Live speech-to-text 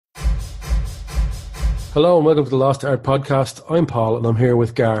Hello and welcome to the Lost Art Podcast. I'm Paul and I'm here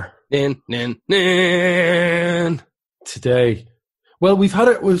with Gar. Today. Well, we've had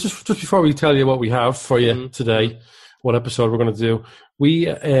it, just before we tell you what we have for you today, what episode we're going to do, we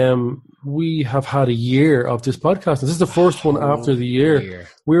have had a year of this podcast. This is the first one after the year.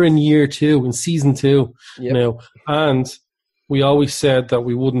 We're in year 2, in season 2 now. And we always said that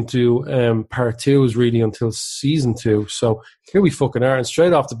we wouldn't do part 2s really until season 2. So here we fucking are. And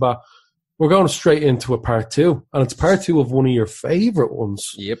straight off the bat, we're going straight into a part 2. And it's part 2 of one of your favourite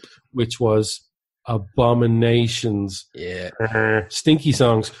ones. Yep. Which was Abominations. Yeah. Stinky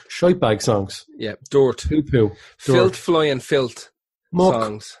songs. Shitebag songs. Yeah. Dirt. Poo-poo. Filth, fly and filth Muck.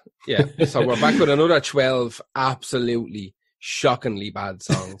 songs. Yeah. So we're back with another 12 absolutely shockingly bad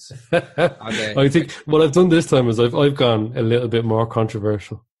songs. I think what I've done this time is I've gone a little bit more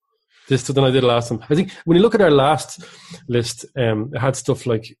controversial this than I did last time. I think when you look at our last list, it had stuff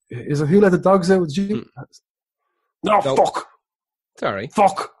like, is it Who Let the Dogs Out? Did you? No, fuck. Sorry.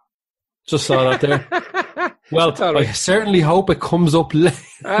 Fuck. Just saw that there. Well, I certainly hope it comes up later.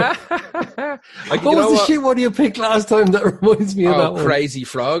 What was the shit one you picked last time that reminds me of that one? Crazy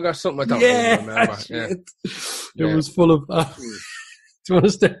Frog or something? I don't really remember. It was full of that. Do you want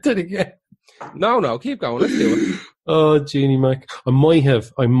to start that again? No, keep going. Let's do it. Oh, Jeannie Mac. I might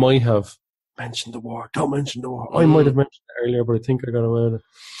have mentioned the war. Don't mention the war. I might have mentioned it earlier, but I think I got away with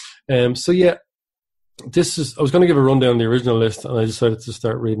it. So yeah, I was going to give a rundown of the original list, and I decided to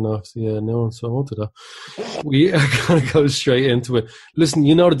start reading off the new one, so I wanted to. We are going to go straight into it. Listen,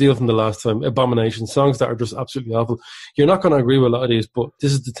 you know the deal from the last time. Abomination, songs that are just absolutely awful. You're not going to agree with a lot of these, but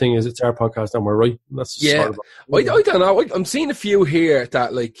this is the thing, is it's our podcast, and we're right. That's just I don't know. I'm seeing a few here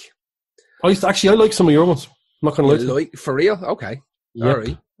that, like... I like some of your ones. I'm not going to lie to you. For real? Okay. Yep. All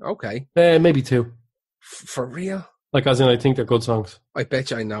right. Okay. Maybe 2. For real? Like, as in, I think they're good songs. I bet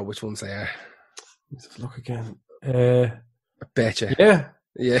you I know which ones they are. Let's look again. I bet you. Yeah.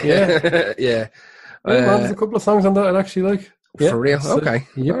 Yeah. There's a couple of songs on that I'd actually like. Yeah. For real? Okay.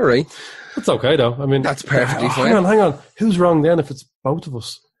 Yep. All right. That's okay, though. I mean, that's perfectly fine. Hang on. Who's wrong then if it's both of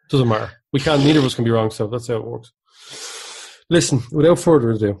us? Doesn't matter. Neither of us can be wrong, so that's how it works. Listen, without further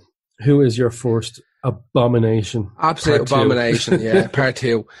ado, who is your first abomination? Absolute abomination, yeah, part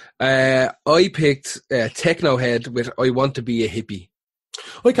 2. I picked Techno Head with I Want to Be a Hippie.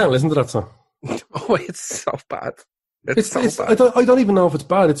 I can't listen to that song. Oh, it's so bad. It's so bad. I don't even know if it's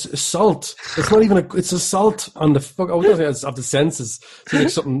bad. It's assault. It's not even it's assault on the fuck. I was going to say of the senses. It's like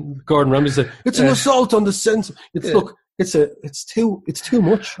something Gordon Ramsay said. It's an assault on the senses. It's too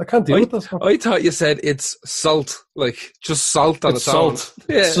much. I can't deal with this. I thought you said it's salt, like just salt on its own.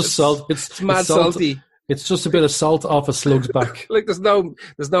 Yeah, it's just salt. It's mad salty. It's just a bit of salt off a slug's back. Like there's no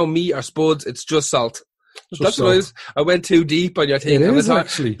meat or spuds. It's just salt. That's what it is. I went too deep on your thing. It is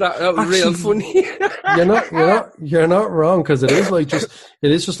actually. That was real funny. You're not wrong, because it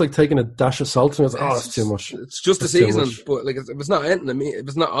is just like taking a dash of salt and it's too much. It's just a season, but like if it's not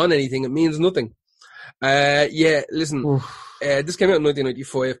on anything, it means nothing. Listen, this came out in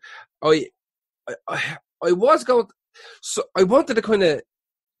 1995. I wanted to kind of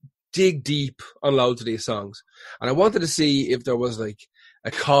dig deep on loads of these songs, and I wanted to see if there was like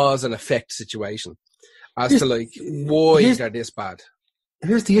a cause and effect situation as to like why they're this bad.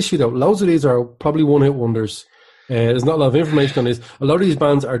 Here's the issue though. Loads of these are probably one-hit wonders. There's not a lot of information on this. A lot of these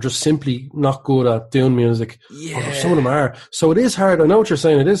bands are just simply not good at doing music. Yeah. Some of them are. So it is hard. I know what you're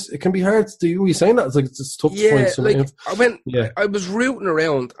saying. It can be hard to do. Are you saying that? It's like it's tough to find something. I was rooting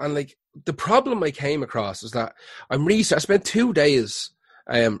around, and like the problem I came across is that I spent 2 days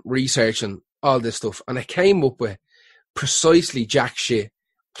researching all this stuff, and I came up with precisely jack shit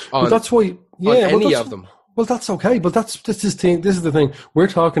on, that's why, on any of them. Well, that's okay, but this is the thing. We're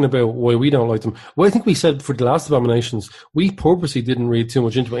talking about why we don't like them. Well, I think we said for the last Abominations, we purposely didn't read too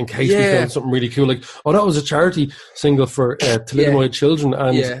much into it in case we found something really cool. Like, that was a charity single for thalidomide children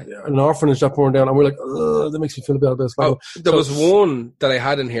and an orphanage that burned down. And we're like, that makes me feel a bit bad. There was one that I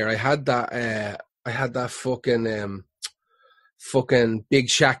had in here. I had that fucking Big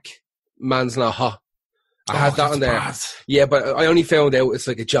Shack, Man's Not Hot. I had that on there. Bad. Yeah, but I only found out it's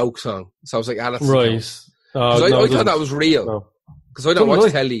like a joke song. So I was like, that's right. I thought that was real. Because I don't watch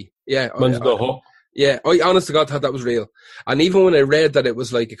telly. Yeah. Man's Not Hot. Yeah, I honest to God thought that was real. And even when I read that it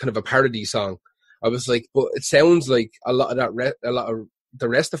was like a kind of a parody song, I was like, but it sounds like a lot of the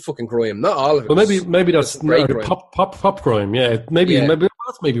rest of fucking grime. Not all of it. Well, maybe that's pop grime. Yeah, maybe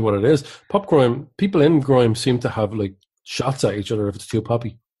that's maybe what it is. Pop grime. People in grime seem to have like shots at each other if it's too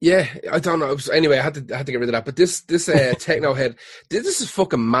poppy. Yeah, I don't know. Anyway, I had to get rid of that. But this Techno Head, this is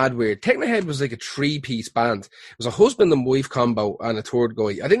fucking mad weird. Techno Head was like a 3-piece band. It was a husband and wife combo and a third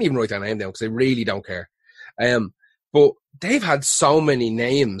guy. I didn't even write their name down because I really don't care. But they've had so many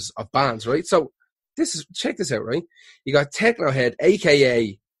names of bands, right? So check this out, right? You got Technohead,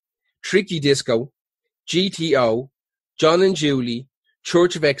 aka Tricky Disco, GTO, John and Julie,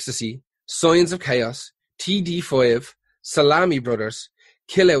 Church of Ecstasy, Signs of Chaos, TD5, Salami Brothers,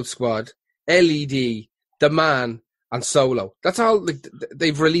 Kill Out Squad, LED, The Man, and Solo. That's all. Like,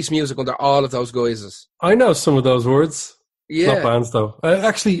 they've released music under all of those guises. I know some of those words. Yeah. Not bands, though.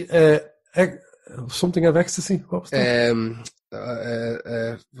 Actually, something of Ecstasy. What was that?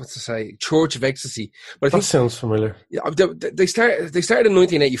 What's to say? Church of Ecstasy. But I that think sounds familiar. Yeah, they started in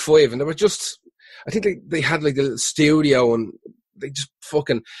 1985, and they were just. I think they had like a little studio, and they just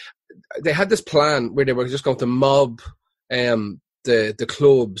they had this plan where they were just going to mob the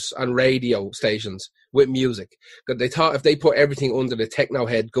clubs and radio stations with music. Because they thought if they put everything under the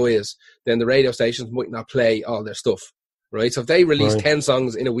Technohead guise, then the radio stations might not play all their stuff, right? So if they release 10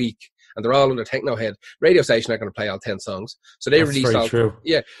 songs in a week and they're all under Technohead, radio station aren't going to play all 10 songs. So they released all. True.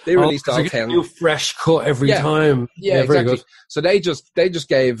 Yeah, they released all 10. New fresh cut every time. Yeah, very exactly. good. So they just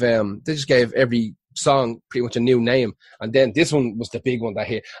gave every song pretty much a new name, and then this one was the big one that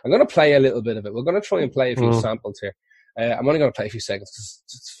here. I'm going to play a little bit of it. We're going to try and play a few samples here. I'm only going to play a few seconds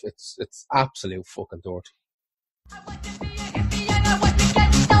because it's absolute fucking dirt.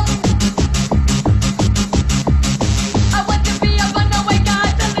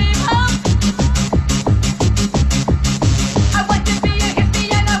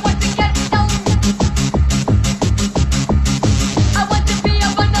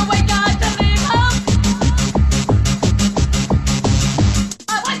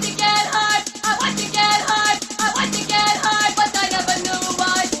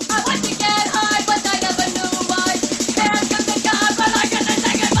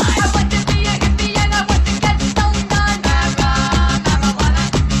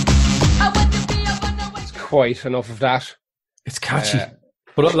 Quite enough of that. It's catchy.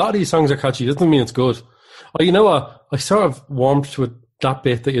 But a lot of these songs are catchy. Doesn't mean it's good. Oh, you know what? I sort of warmed to it, that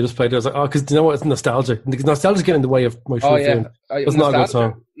bit that you just played. I was like, oh, because you know what? It's nostalgic. Nostalgia getting in the way of my true feeling. It's not a good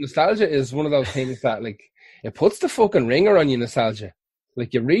song. Nostalgia is one of those things that, like, it puts the fucking ringer on you, nostalgia.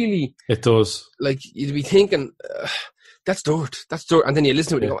 Like, you really... It does. Like, you'd be thinking... that's dirt. That's dirt. And then you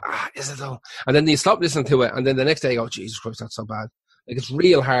listen to it and you go, is it though? And then you stop listening to it, and then the next day you go, Jesus Christ, that's so bad. Like, it's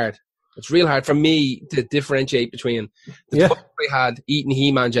real hard. It's real hard for me to differentiate between the time I had eating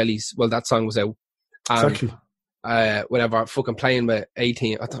He-Man jellies. Well, that song was out. And, exactly. Whenever fucking playing with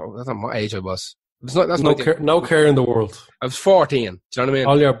 18, I don't know what age I was. No care in the world. I was 14. Do you know what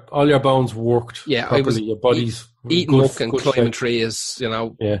I mean? All your bones worked. Yeah, properly. I was your body's eating muck and climbing trees. You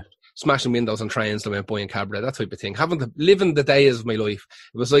know. Yeah. Smashing windows on trains, that went buying cabaret, that type of thing. Living the days of my life.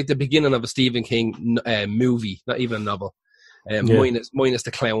 It was like the beginning of a Stephen King movie, not even a novel. Minus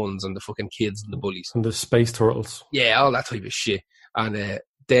the clowns and the fucking kids and the bullies. And the space turtles. Yeah, all that type of shit. And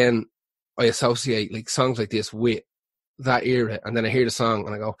then I associate like songs like this with that era, and then I hear the song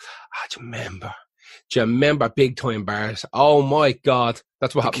and I go, do you remember Big Time Bars? Oh my God.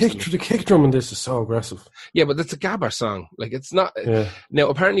 That's what happens to me. The kick drum in this is so aggressive. Yeah, but it's a Gabber song. Like, it's not... Yeah. Now,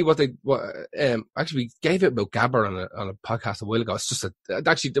 apparently actually, we gave it about Gabber on a podcast a while ago. It's just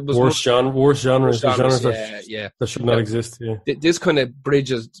actually... There was worst genres. Yeah. That should not exist, yeah. This kind of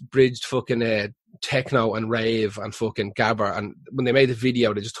bridged fucking techno and rave and fucking Gabber. And when they made the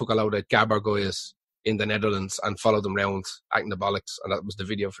video, they just took a load of Gabber guys in the Netherlands and followed them around acting the bollocks, and that was the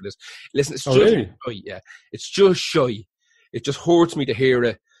video for this. Listen, it's it's just shy. It just hurts me to hear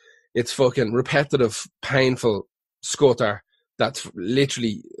it. It's fucking repetitive, painful scutter that's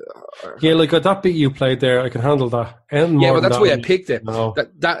literally... yeah, like that bit you played there, I can handle that. Yeah, but that's why I picked it. No.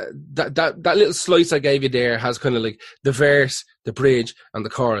 That little slice I gave you there has kind of like the verse, the bridge, and the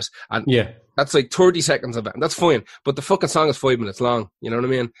chorus. And that's like 30 seconds of it, and that's fine. But the fucking song is 5 minutes long, you know what I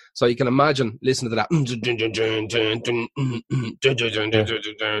mean? So you can imagine listening to that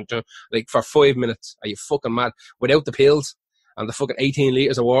like for 5 minutes. Are you fucking mad? Without the pills and the fucking 18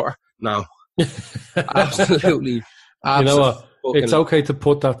 litres of water? No. Absolutely. You know what? It's okay to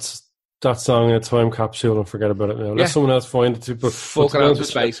put that song in a time capsule and forget about it now. Let someone else find it. But fucking out of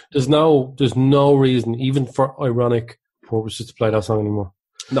space. There's no reason, even for ironic purposes, to play that song anymore.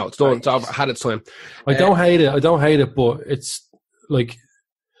 No, it's done. It's over. Had its time. I don't hate it, but it's like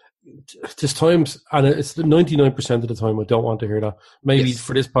there's times, and it's 99% of the time I don't want to hear that. Maybe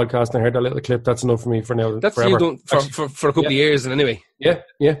for this podcast, I heard that little clip. That's enough for me for now. That's forever. You done for a couple of years, and anyway. Yeah,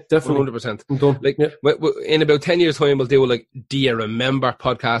 definitely. 100%. I'm done. Like in about 10 years' time, we'll do like Do You Remember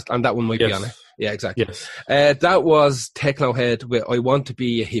podcast, and that one might be on it. Yeah, exactly. Yes. That was Technohead with I Want to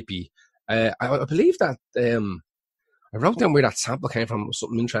Be a Hippie. I believe that I wrote down where that sample came from. It was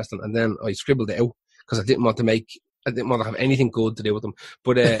something interesting, and then I scribbled it out because I didn't want to have anything good to do with them.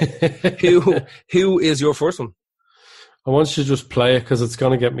 But who is your first one? I want you to just play it because it's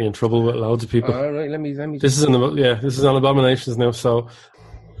going to get me in trouble with loads of people. All right, let me. This is on Abominations now. So.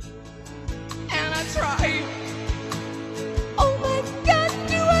 And I try. Oh my God,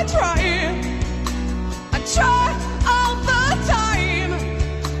 do I try? I try all the time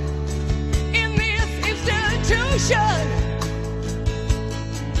in this institution,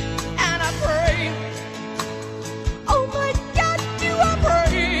 and I pray. Oh my God, do I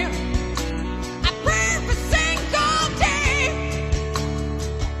pray? I pray every single day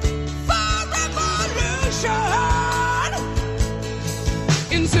for revolution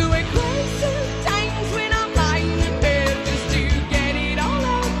into a crisis times when I'm lying in bed just to get it all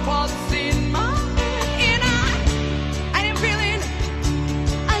out what's in my head. And I am feeling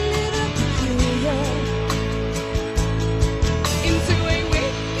a little peculiar into a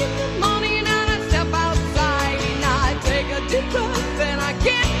week in the morning, and I step outside and I take a deep breath and I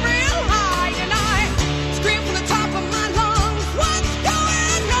get real high and I scream from the top of my lungs, what's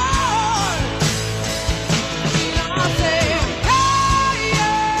going on? And I say, hey,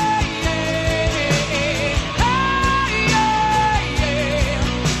 yeah, yeah, hey, yeah, yeah.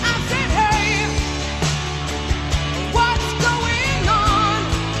 I said, hey, what's going on?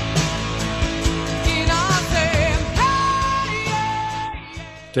 And I said, hey,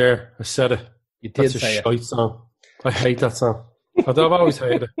 yeah. There, I said it. You did That's a say it. shite song. I hate that song. I've always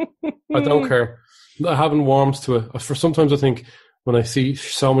hated it. I don't care. I haven't warmed to it. For sometimes I think when I see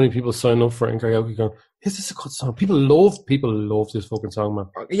so many people sign up for it in karaoke going, is this a good song? People love this fucking song, man.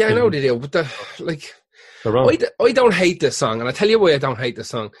 Yeah, I know they do, but They're wrong. I don't hate this song, and I tell you why I don't hate this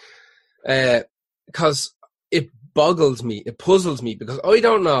song. Because it boggles me, it puzzles me, because I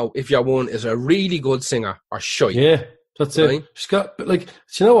don't know if your one is a really good singer or shite. Yeah, that's it. Right. She's got, but like, do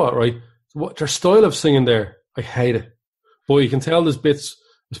you know what, right? What their style of singing there, I hate it. But you can tell there's bits,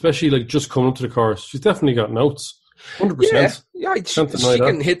 especially like just coming up to the chorus. She's definitely got notes. 100%. Yeah, she Can't deny that.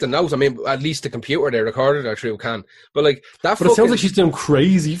 can hit the notes. I mean, at least the computer they recorded her through can. But like that. But it sounds like she's doing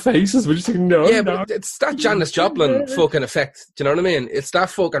crazy faces when she's saying no. Yeah, no. but it's that Janis Joplin fucking effect. Do you know what I mean? It's that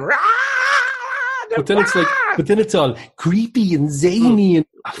fucking. But then it's like, all creepy and zany, and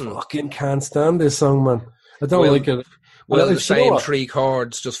I fucking can't stand this song, man. I don't like it. Well, the you know same what? three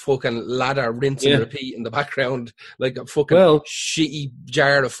chords, just fucking ladder, rinse and repeat in the background, like a fucking shitty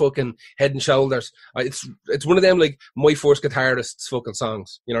jar of fucking Head and Shoulders. It's one of them like my first guitarist's fucking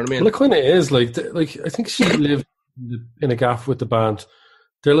songs. You know what I mean? Well, it kind of is like I think she lived in a gaff with the band.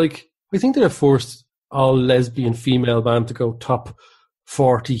 They're like, I think they're the first all lesbian female band to go top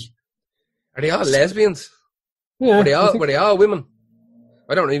 40. Are they all lesbians? Yeah, Were they all women?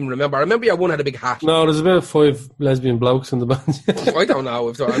 I don't even remember. I remember your one had a big hat. No, there's about 5 lesbian blokes in the band. I don't know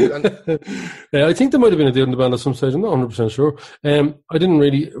if yeah, I think there might have been a dude in the band at some stage. I'm not 100% sure. I didn't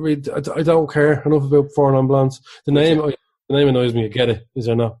really read. I don't care enough about foreign on blondes. The name annoys me. I get it. Is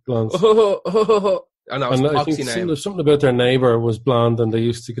there not blondes? I know it's And a I think poxy name. there's something about their neighbour was blonde, and they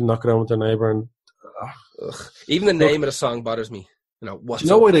used to knock around with their neighbour. And even the name of the song bothers me. You know what's do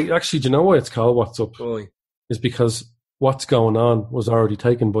you know up? why do you know why it's called What's Up? Boy. Is because What's Going On was already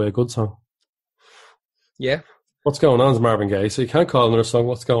taken by a good song. Yeah. What's Going On is Marvin Gaye, so you can't call another song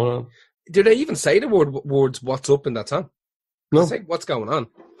What's Going On. Do they even say the words "What's up" in that song? No. They say "What's going on."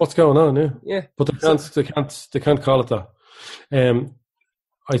 What's Going On? Yeah. Yeah. But they can't call it that.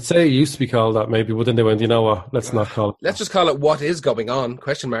 I'd say it used to be called that maybe, but then they went, you know what? Let's not call it. Let's just call it "What is going on?"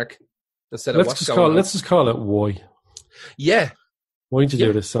 Question mark instead of "What's going on." Let's just call it Why. Yeah. Why did you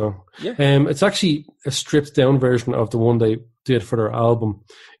do this song? Yeah. It's actually a stripped down version of the one they did for their album.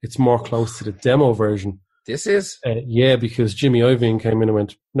 It's more close to the demo version. This is? Yeah, because Jimmy Iovine came in and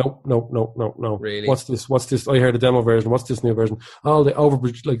went, nope. Really? What's this? I heard the demo version. What's this new version? Oh, they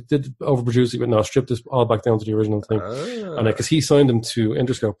did overproduce it, but no, stripped this all back down to the original thing. And because he signed them to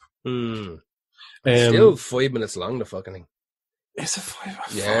Interscope. Still 5 minutes long, the fucking thing. It's a 5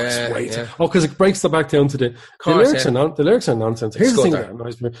 hours. Yeah. Oh, because it breaks it back down to the lyrics. The lyrics are nonsense. Here's the thing that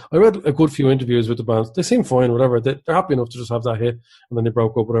annoys me. I read a good few interviews with the band. They seem fine, whatever. They're happy enough to just have that hit, and then they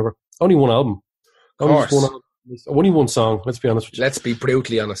broke up, whatever. Only one album. Only one song. Let's be honest with you. Let's be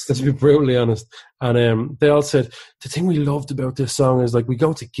brutally honest. And they all said the thing we loved about this song is like we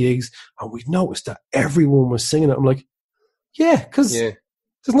go to gigs and we noticed that everyone was singing it. I'm like, yeah, because. Yeah.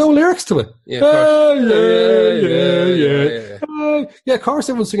 There's no lyrics to it. Yeah, of course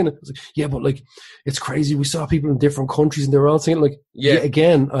everyone's singing it. Like, yeah, but like, it's crazy. We saw people in different countries and they were all singing like,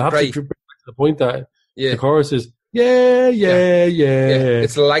 again, I have to bring back to the point that the chorus is, yeah.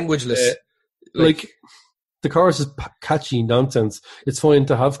 It's languageless. Like, the chorus is catchy nonsense. It's fine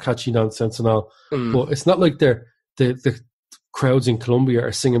to have catchy nonsense and all, but it's not like the crowds in Colombia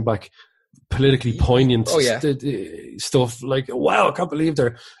are singing back politically poignant stuff like, wow, I can't believe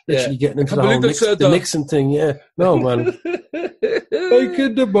they're literally getting into the whole Nixon thing. Yeah, no, man. Like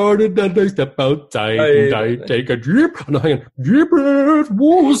in the morning and I step outside and I take a drip and I drip it,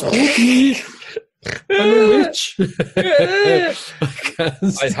 whoa, spooky. I'm rich. I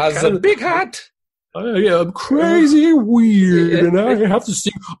has a big hat. I'm crazy weird, and I have to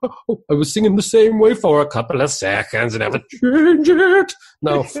sing. Oh, I was singing the same way for a couple of seconds and have to change it.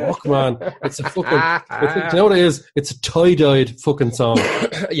 No, fuck, man. It's a fucking. You know what it is? It's a tie-dyed fucking song.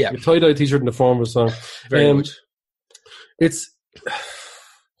 Yeah, a tie-dyed t-shirt in the form of a song. Very much. It's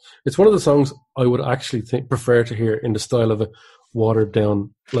one of the songs I would actually prefer to hear in the style of a watered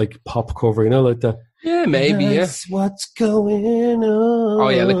down like pop cover. You know, like that. Yeah, maybe. That's what's going on. Oh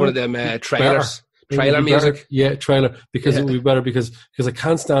yeah, like one of them trailers. Trailer music. Yeah, trailer. Because it would be better because I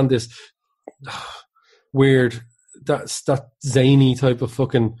can't stand this weird, that zany type of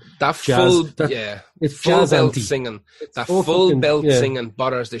fucking that jazz. Full, it's full jazz belt anti. Singing. That full belt singing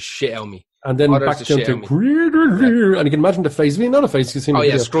bothers the shit out of me. And then back down to and you can imagine the face. I mean, not a face. You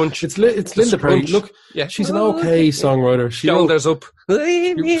see scrunch. It's Linda Perry. Look, she's an okay songwriter. Shoulders up.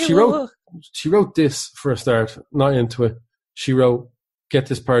 She wrote this for a start. Not into it. She wrote Get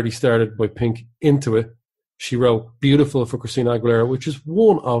This Party Started by Pink. Into it. She wrote Beautiful for Christina Aguilera, which is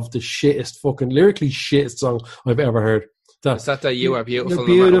one of the lyrically shittest songs I've ever heard. Is that you are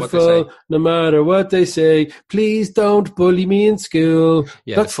beautiful, no matter what they say. Please don't bully me in school.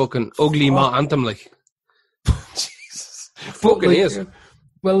 Yeah, that's the fucking ugly anthem, like. Jesus. Fucking is.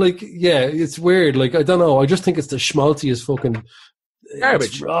 Well, like, yeah, it's weird. Like, I don't know. I just think it's the schmaltiest fucking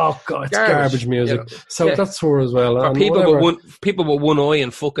garbage. It's garbage music. Yeah. So that's her as well. For people with one eye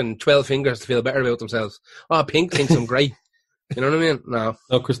and fucking 12 fingers to feel better about themselves. Oh, Pink thinks I'm great. You know what I mean?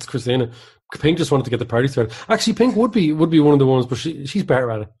 No, Christina. Pink just wanted to get the party started. Actually, Pink would be one of the ones, but she's better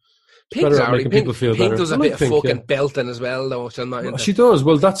at it. Pink's already. Pink does a bit of fucking belting as well, though. Which I'm not into. She does.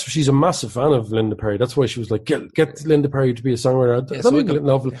 Well, she's a massive fan of Linda Perry. That's why she was like, get Linda Perry to be a songwriter. I don't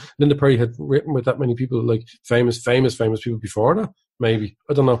know if Linda Perry had written with that many people, like famous people before that. Maybe.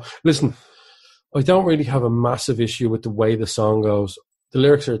 I don't know. Listen, I don't really have a massive issue with the way the song goes. The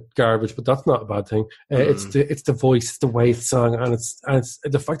lyrics are garbage, but that's not a bad thing. It's the voice, it's the way it's sung, and it's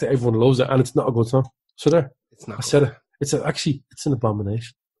the fact that everyone loves it, and it's not a good song. So there, it's not. I said it. It's an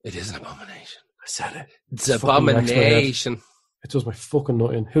abomination. It is an abomination. I said it. It's abomination. It does my fucking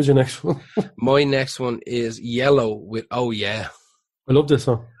nut in. Who's your next one? My next one is Yellow with Oh Yeah. I love this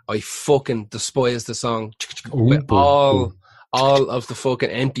song. I fucking despise the song with all of the fucking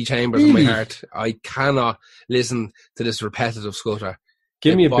empty chambers in my heart. I cannot listen to this repetitive scutter.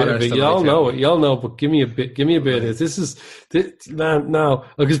 Give me a bit of it. Y'all know, but give me a bit of it. This is now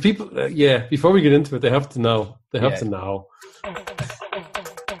because people, before we get into it, they have to know. They have to know.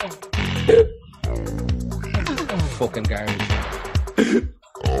 Fucking garbage.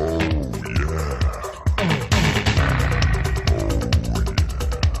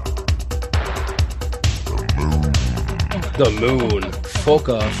 The moon. Fuck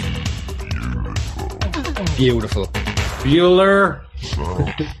off. Beautiful. Bueller.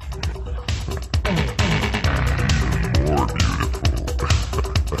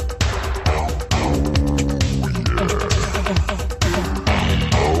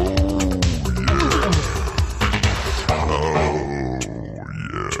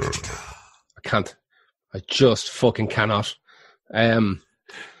 Can't. I just fucking cannot.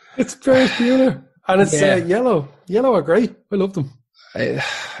 It's Ferris Bueller, and it's Yellow. Yellow are great. I love them. I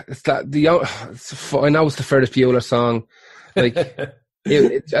know it's the Ferris Bueller song. Like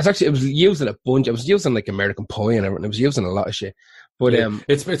it was used in a bunch. It was used in like American Pie and everything. It was used in a lot of shit. But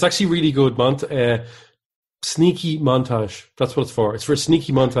it's actually really good. Sneaky montage. That's what it's for. It's for a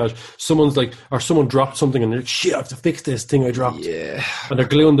sneaky montage. Someone dropped something and they're like, shit, I have to fix this thing I dropped. Yeah. And they're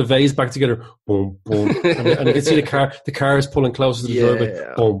gluing the vase back together. Boom, boom. and you can see the car is pulling closer to the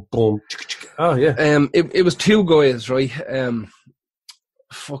driveway. Boom, boom. Oh, yeah. It was two guys, right?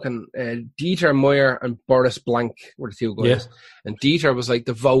 Dieter Meyer and Boris Blank were the two guys. Yeah. And Dieter was like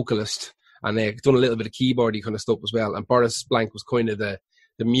the vocalist and they done a little bit of keyboardy kind of stuff as well. And Boris Blank was kind of the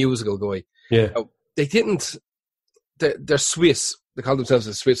musical guy. Yeah. They didn't. They're Swiss. They call themselves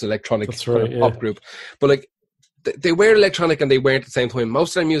a Swiss electronic pop group. But like, they were electronic and they weren't at the same time.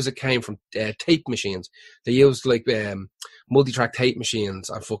 Most of their music came from tape machines. They used like multi-track tape machines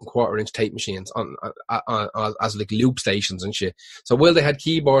and fucking quarter-inch tape machines on as like loop stations and shit. So while they had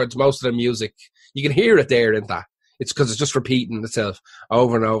keyboards, most of their music you can hear it there, isn't that? It's because it's just repeating itself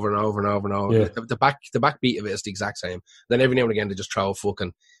over and over and over and over and over. Yeah. The back beat of it is the exact same. Then every now and again they just throw a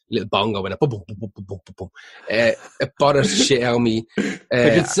fucking little bongo in it. Boom, boom, boom, boom, boom, boom, boom. It bothers the shit out of me.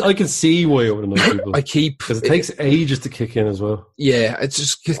 I can see why it would annoy people. Because it takes ages to kick in as well. Yeah, it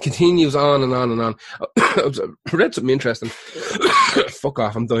just continues on and on and on. I read something interesting. Fuck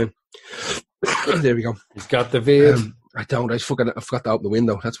off, I'm dying. There we go. He's got the vid. I don't. I forgot to open the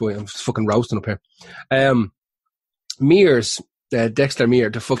window. That's why I'm fucking roasting up here. Mears, Dexter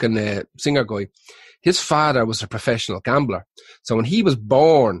Mears, the fucking singer guy, his father was a professional gambler. So when he was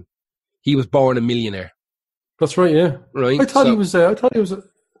born a millionaire. That's right, yeah. Right. I thought he was.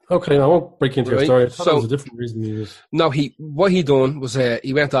 Okay, I won't break into your story. I thought it was a different reason he was. No, what he done was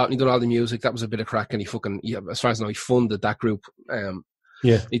he went out and he done all the music. That was a bit of crack, and as far as I know, he funded that group.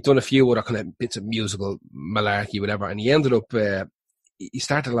 Yeah, he'd done a few other kind of bits of musical malarkey, whatever, and he ended up. He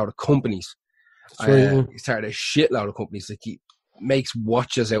started a lot of companies. Right, he started a shitload of companies. Like he makes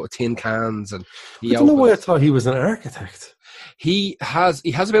watches out of tin cans, and I don't know why I thought he was an architect. He has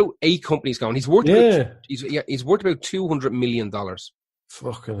about 8 companies going. He's worth he's worth about $200 million.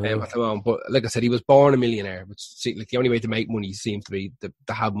 Fucking hell. At the moment, but like I said, he was born a millionaire. Which like the only way to make money seems to be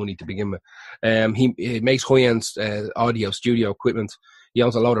to have money to begin with. He makes high-end audio studio equipment. He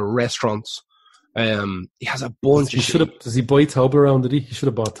owns a lot of restaurants. He has a bunch of shit. Does he buy Toblerone? Did he? He should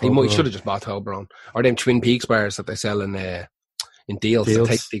have bought Toblerone. He should have just bought Toblerone. Or them Twin Peaks bars that they sell in deals. They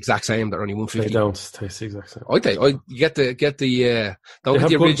taste the exact same. They're only $1.50. They don't taste the exact same. You get the don't get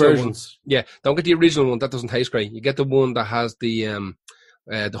the original versions. Yeah, don't get the original one. That doesn't taste great. You get the one that has the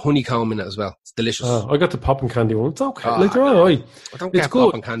honeycomb in it as well. It's delicious. I got the popping candy one. It's okay. They're all right. I don't get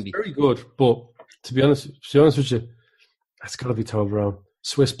popping candy. It's very good, but to be honest with you, it's got to be Toblerone.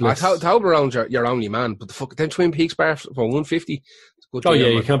 Swiss Bliss. Toblerone's your only man, but the fuck them Twin Peaks bar for $1.50. Oh yeah,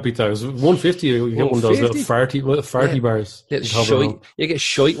 you can't beat that. It was $1.50. You get one of those little farty bars. You get a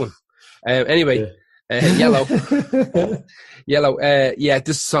shite one. Anyway, Yellow. Yellow. Yeah,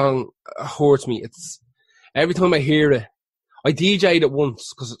 this song hurts me. It's every time I hear it. I DJ'd it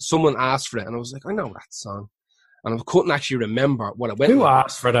once because someone asked for it, and I was like, I know that song. And I couldn't actually remember what it went. Who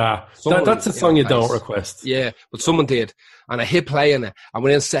asked for that? That's a song you don't request. Yeah, but someone did. And I hit play on it, and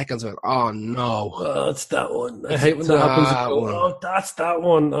within seconds I went, oh no. Oh, it's that one. I hate when that happens. Oh, that's that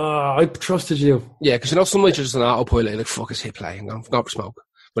one. Oh, I trusted you. Yeah, because some nights you're just an autopilot, and like, fuck, it's hit play. I'm going for smoke.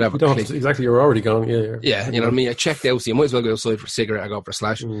 Whatever. Exactly, you're already gone. Yeah, you know what I mean? I checked out, so you might as well go outside for a cigarette. I go for a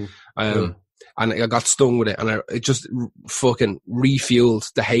slash. And I got stung with it, and it just fucking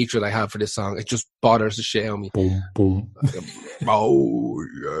refueled the hatred I have for this song. It just bothers the shit out of me. Boom, boom. Oh,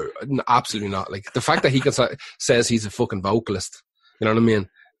 yeah. Absolutely not. Like the fact that he says he's a fucking vocalist, you know what I mean?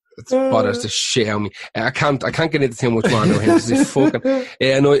 It bothers the shit out of me. I can't get into too much more about him because he's fucking.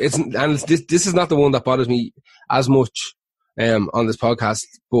 Yeah, no, this is not the one that bothers me as much on this podcast,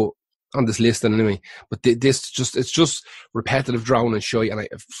 but. On this list anyway, but it's just repetitive drone and shit, and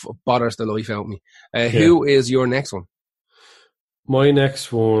it bothers the life out of me. Who is your next one? My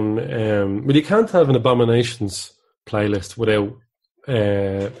next one, well, you can't have an Abominations playlist without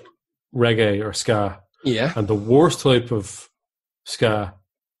reggae or ska. Yeah, and the worst type of ska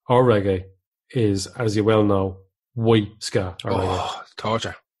or reggae is, as you well know, white ska or reggae.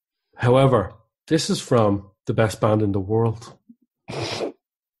 Torture. However, this is from the best band in the world.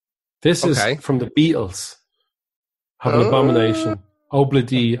 This is from the Beatles. Have an Abomination.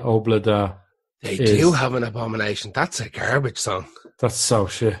 Obla-dee, obla-da. They do have an Abomination. That's a garbage song. That's so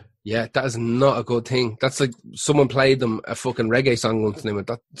shit. Yeah, that is not a good thing. That's like someone played them a fucking reggae song once and they went,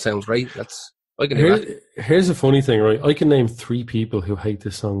 that sounds right. I can hear that. Here's a funny thing, right? I can name 3 people who hate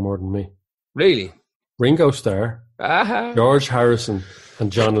this song more than me. Really? Ringo Starr, George Harrison,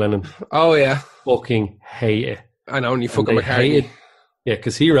 and John Lennon. Oh, yeah. Fucking hate it. I know, and you fucking McCartney. Yeah,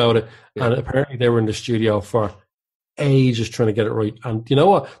 because he wrote it, and apparently they were in the studio for ages trying to get it right. And you know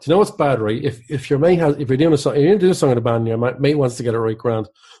what? Do you know what's bad, right? If your mate if you're doing a song in a band, and your mate wants to get it right, grand.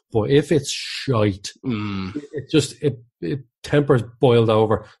 But if it's shite, it tempers boiled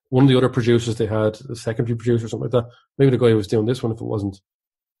over. One of the other producers they had, the secondary producer, or something like that. Maybe the guy who was doing this one, if it wasn't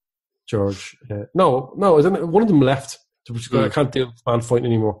George. No, one of them left. I can't deal with band fighting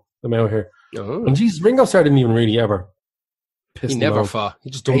anymore. I'm out here. Oh. And Jesus, Ringo Starr didn't even really ever. He never fought. He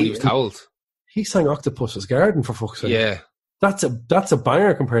just done what he was told. He sang Octopus's Garden, for fuck's sake. Yeah. That's a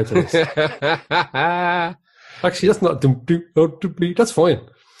banger compared to this. Actually, that's not... That's fine.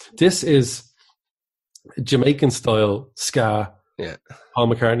 This is Jamaican style ska. Yeah. Paul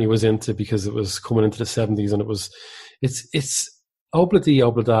McCartney was into because it was coming into the 70s, and it's Obla-dee,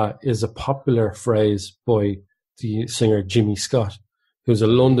 obla-da is a popular phrase by the singer Jimmy Scott, who's a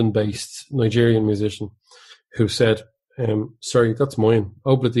London-based Nigerian musician who said, sorry, that's mine.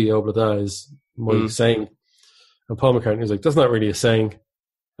 Obladi oblada is my saying. And Paul McCartney was like, that's not really a saying.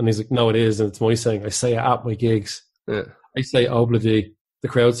 And he's like, no, it is, and it's my saying. I say it at my gigs. Yeah. I say obladi, the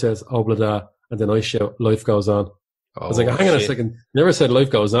crowd says oblada, and then I shout, life goes on. I was like, hang on a second. Never said life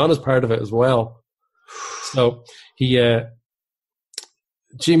goes on as part of it as well. So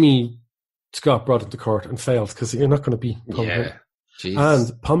Jimmy Scott brought him to court and failed because you're not going to be Paul McCartney.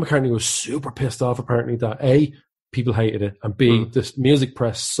 And Paul McCartney was super pissed off apparently that A, people hated it, and B, the music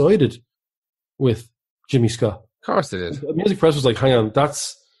press sided with Jimmy Scott. Of course they did. The music press was like, hang on,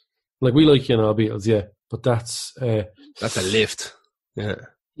 that's like, we like, Beatles, yeah, but that's a lift. Yeah.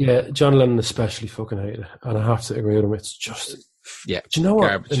 Yeah, John Lennon especially fucking hated it, and I have to agree with him. It's just, do you know what?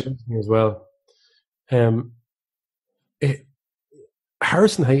 Garbage. As well,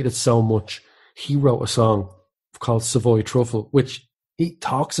 Harrison hated it so much. He wrote a song called "Savoy Truffle," which he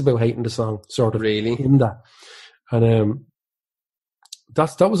talks about hating the song, sort of really in that. And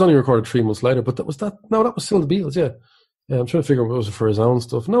that was only recorded 3 months later. But that was still the Beatles. Yeah, I'm trying to figure out what was it for his own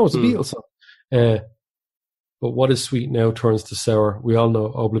stuff. No, it's a Beatles song. But what is sweet now turns to sour. We all know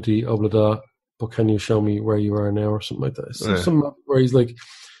obladi oblada, but can you show me where you are now, or something like that? Something where he's like,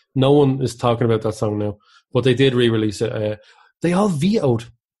 no one is talking about that song now. But they did re-release it. They all vetoed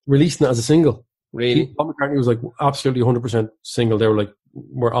releasing it as a single. Really? Paul McCartney was like absolutely 100% single. They were like,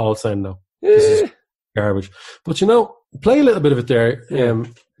 we're all saying no. This is garbage. But play a little bit of it there.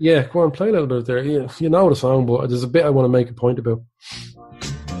 Yeah, go on, play a little bit of it there. Yeah, you know the song, but there's a bit I want to make a point about.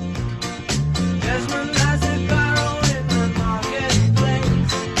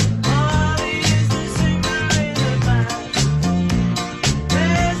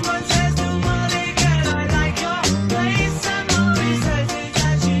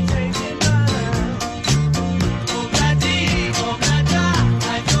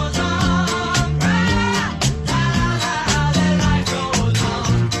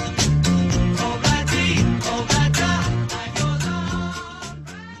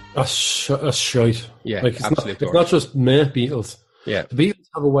 That's shite. Yeah, like absolutely. It's not just meh Beatles. Yeah, the Beatles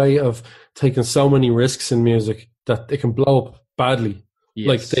have a way of taking so many risks in music that it can blow up badly. Yes.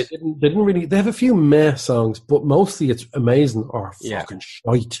 Like they didn't really. They have a few meh songs, but mostly it's amazing or fucking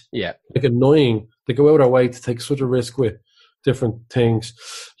shite. Yeah, like annoying. They go out of their way to take such a risk with different things.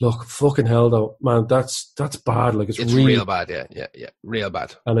 Look, fucking hell though, man, that's bad. Like it's really real bad. Yeah, real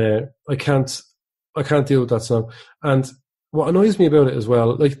bad. And I can't deal with that song. And what annoys me about it as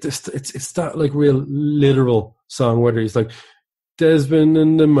well, like this, it's that like real literal song where he's like, Desmond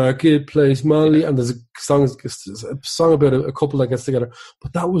in the marketplace, Molly, and there's a song about a couple that gets together.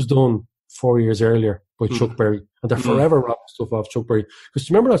 But that was done 4 years earlier by Chuck Berry, and they're forever rapping stuff off Chuck Berry. Because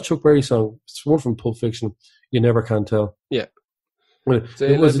do you remember that Chuck Berry song? It's one from Pulp Fiction. You never can tell. Yeah. Well,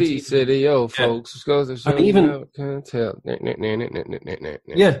 city, folks. And even can't tell.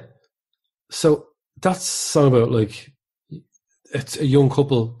 Yeah. So that's song about like, it's a young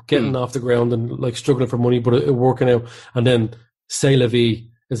couple getting off the ground and like struggling for money, but it working out. And then C'est la vie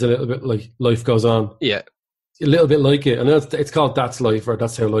is a little bit like life goes on. Yeah. A little bit like it. And it's called That's Life, or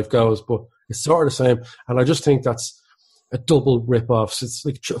That's How Life Goes, but it's sort of the same. And I just think that's a double rip-off. So it's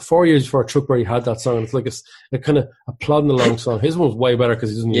like 4 years before Chuck Berry had that song. It's like a kind of a plodding along song. His one's way better because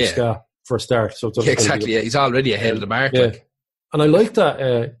he doesn't use ska for a start. So it's exactly. Yeah, he's already ahead of the mark. Yeah. Like. And I like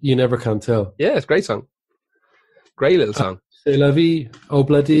that You Never Can Tell. Yeah, it's a great song. Great little song. C'est la vie,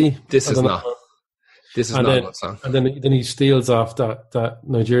 obladi. This is not that song. And then he steals off that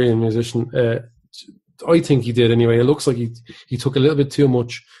Nigerian musician. I think he did anyway. It looks like he took a little bit too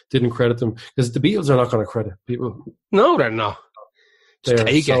much, didn't credit them. Because the Beatles are not going to credit people. No, they're not.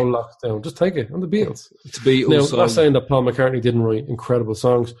 They're so locked down. Just take it. I'm the Beatles. It's Beatles. Now, I'm not saying that Paul McCartney didn't write incredible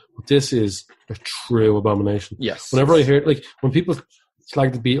songs, but this is a true abomination. Yes. Whenever I hear, like, when people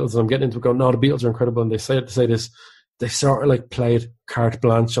slag the Beatles, and I'm getting into it going, no, the Beatles are incredible, and they say this, they sort of like played carte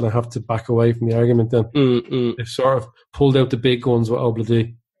blanche, and I have to back away from the argument then. They've sort of pulled out the big guns with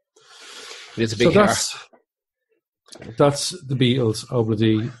Obladi. It's a big that's the Beatles,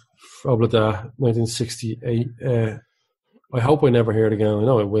 Obladi, Oblada, 1968. I hope I never hear it again. I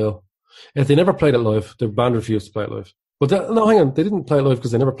know I will. If they never played it live, the band refused to play it live. But no, hang on, they didn't play it live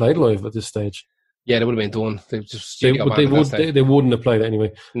because they never played live at this stage. Yeah, they would have been done. They wouldn't have played it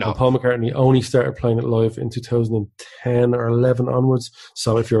anyway. No. And Paul McCartney only started playing it live in 2010 or 11 onwards.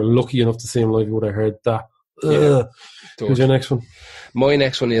 So if you're lucky enough to see him live, you would have heard that. Who's your next one? My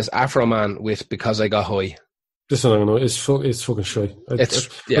next one is Afro Man with Because I Got High. This one I don't know. It's fucking shy. It's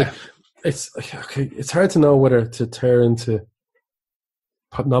okay. It's hard to know whether to tear into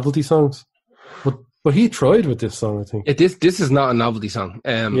novelty songs, but he tried with this song. I think this is not a novelty song.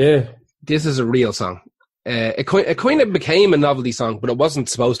 This is a real song. it kind of became a novelty song, but it wasn't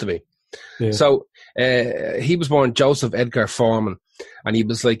supposed to be. Yeah. So he was born Joseph Edgar Foreman, and he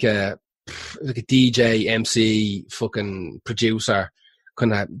was like a DJ, MC, fucking producer,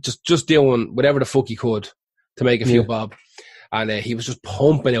 kind of just doing whatever the fuck he could to make a few bob. And he was just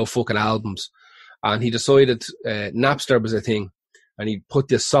pumping out fucking albums. And he decided Napster was a thing, and he put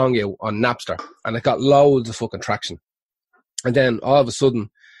this song out on Napster, and it got loads of fucking traction. And then all of a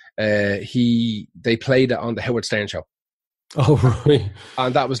sudden, they played it on the Howard Stern show. Oh, right.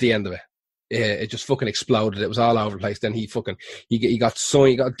 And that was the end of it. It just fucking exploded. It was all over the place. Then he got signed,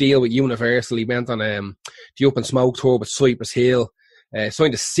 he got a deal with Universal. He went on the Up and Smoke tour with Cypress Hill,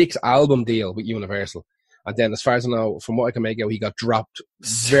 signed a 6-album deal with Universal. And then, as far as I know, from what I can make out, he got dropped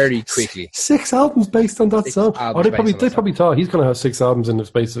very quickly. 6 albums based on that song. Oh, they probably thought he's going to have 6 albums in the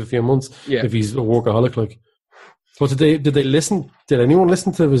space of a few months if he's a workaholic. Like, but did they listen? Did anyone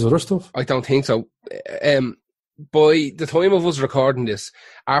listen to his other stuff? I don't think so. By the time of us recording this,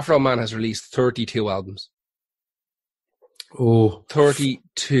 Afro Man has released 32 albums. Oh,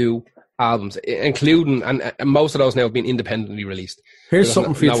 32 albums, including, and most of those now have been independently released. Here's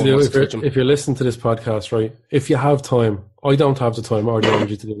something for you to do if you're listening to this podcast, right? If you have time, I don't have the time or the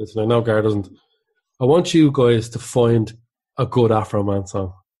energy to do this, and I know Gar doesn't. I want you guys to find a good Afro Man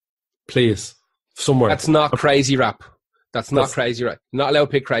song, please, somewhere. That's not crazy rap. That's not crazy rap. You're not allowed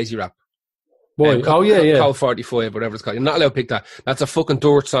to pick crazy rap. Boy, Call 45, whatever it's called. You're not allowed to pick that. That's a fucking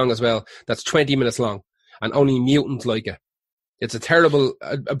dirt song as well. That's 20 minutes long, and only mutants like it. It's a terrible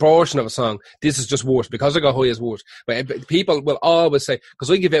abortion of a song. This is just worse because I got high as worse. But people will always say,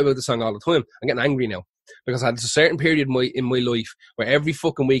 because I give out about the song all the time, I'm getting angry now because I had a certain period in my life where every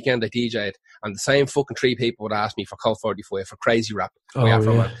fucking weekend I DJ'd, and the same fucking 3 people would ask me for Call 45 for crazy rap,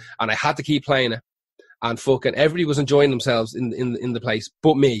 Afro Man, and I had to keep playing it, and fucking everybody was enjoying themselves in the place,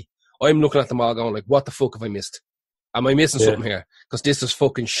 but me. I'm looking at them all going like, what the fuck have I missed? Am I missing something here? Because this is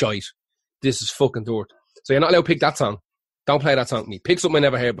fucking shite. This is fucking dirt. So you're not allowed to pick that song. Don't play that song to me. Pick something I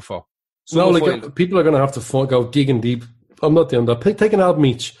never heard before. People are going to have to go digging deep. I'm not doing that. Take an album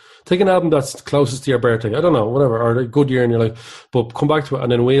each. Take an album that's closest to your birthday. I don't know, whatever, or a good year in your life. But come back to it,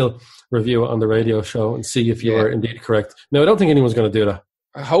 and then we'll review it on the radio show and see if you were indeed correct. No, I don't think anyone's going to do that.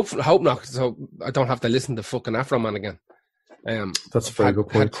 I hope not, so I don't have to listen to fucking Afro Man again. That's a very good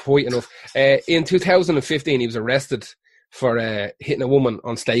point. Had quite enough. In 2015, he was arrested for hitting a woman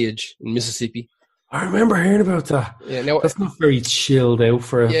on stage in Mississippi. I remember hearing about that. Yeah, now, that's not very chilled out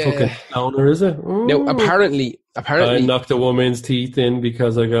for a fucking downer, is it? Now, apparently, I knocked a woman's teeth in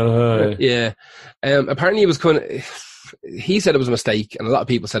because I got high. Yeah, apparently it was kind of. He said it was a mistake, and a lot of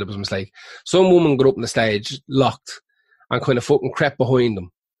people said it was a mistake. Some woman got up on the stage, locked, and kind of fucking crept behind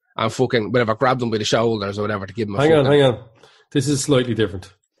him, and fucking whatever, grabbed him by the shoulders or whatever to give him a. Hang on. This is slightly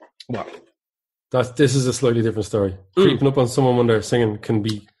different. What? This is a slightly different story. Creeping up on someone when they're singing can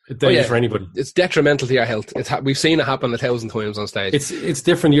be dangerous for anybody. It's detrimental to your health. We've seen it happen 1,000 times on stage. It's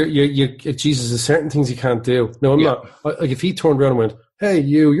different. Jesus, there's certain things you can't do. No, I'm not. Like if he turned around and went, "Hey,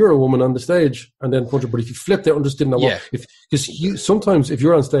 you're a woman on the stage," and then but if you flipped out and just didn't know what, because sometimes if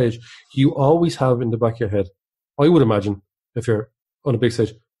you're on stage, you always have in the back of your head. I would imagine if you're on a big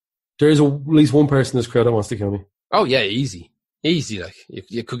stage, there is at least one person in this crowd that wants to kill me. Oh yeah, easy, like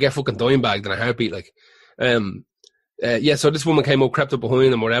you could get fucking dime bagged in a heartbeat, like. So this woman came up, crept up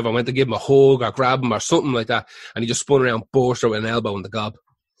behind him or whatever, went to give him a hug or grab him or something like that, and he just spun around, burst her with an elbow in the gob.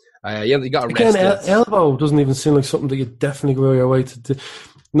 He got arrested. Again, elbow doesn't even seem like something that you definitely go out of your way to do.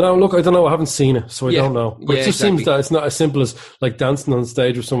 No, look, I don't know. I haven't seen it, so I don't know. But it just seems that it's not as simple as like dancing on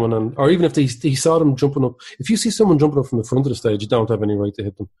stage with someone, or even if he saw them jumping up. If you see someone jumping up from the front of the stage, you don't have any right to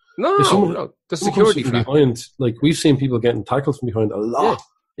hit them. No, the security from behind. Like we've seen people getting tackled from behind a lot.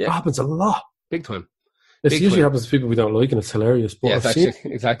 Yeah. It happens a lot. Big time. It usually happens to people we don't like, and it's hilarious. But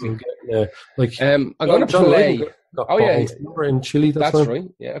exactly. I'm going to play. In Chile. That's right.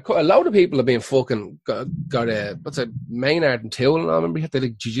 Yeah, a lot of people have been fucking got a Maynard and Tool, and I remember he had the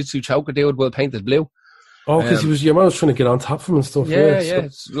jiu-jitsu choker dude, well painted blue. Oh, because your man was trying to get on top of him and stuff. Yeah.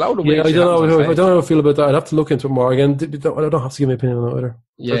 It's a load of weird. I don't know how I feel about that. I'd have to look into it more. Again, I don't have to give my opinion on it either.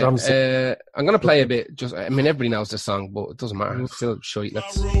 Yeah, I'm going to play a bit. Everybody knows this song, but it doesn't matter. It's still shite.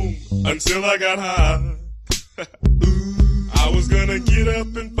 Until I got high. I was gonna get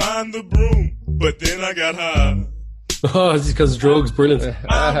up and find the broom, but then I got high. Oh, it's because drugs, brilliant.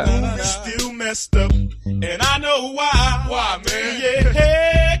 My mood is still messed up, and I know why. Why, man?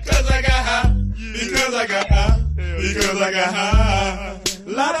 Yeah, cause I got high. Because I got high. Because I got high.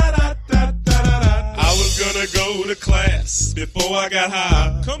 La da da da da da da. I was gonna to go to class before I got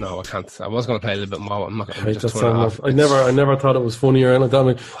high. Come No, I can't. I was going to play a little bit more. I'm not going I hate to that just turn it song. off. I never thought it was funny or anything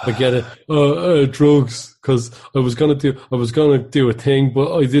like that. I get it. Drugs, because I was gonna do a thing,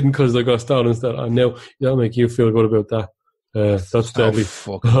 but I didn't because I got started instead. I know that'll make you feel good about that. That's deadly.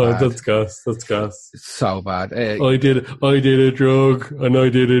 Fucking bad. That's gas. That's gas. It's so bad. I did a drug, and I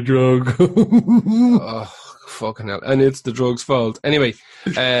did a drug. Oh, fucking hell. And it's the drugs' fault. Anyway,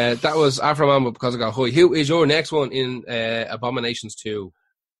 that was Afro Mambo because I got high. Who is your next one in Abominations Too?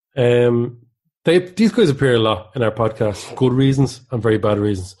 These guys appear a lot in our podcast for good reasons and very bad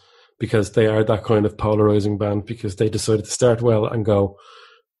reasons, because they are that kind of polarizing band, because they decided to start well and go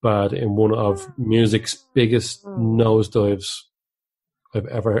bad in one of music's biggest nosedives I've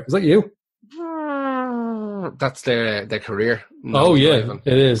ever heard. Is that you? That's their career. Oh yeah,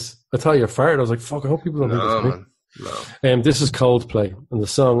 it is. I thought you farted. I was like, fuck, I hope people don't think No, this. man. No. This is Coldplay, and the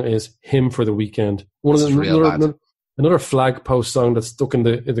song is "Hymn for the Weekend." One of This is real bad. another flag post song that's stuck in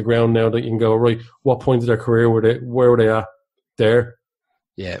the ground now that you can go, right, what point of their career where were they at there?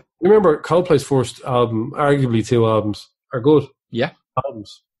 Yeah. Remember, Coldplay's first album, arguably 2 albums, are good Yeah.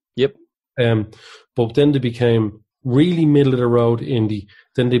 albums. Yep. But then they became really middle of the road indie.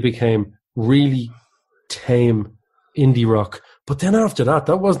 Then they became really tame indie rock. But then after that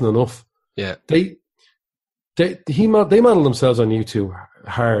wasn't enough. Yeah. They modeled themselves on U2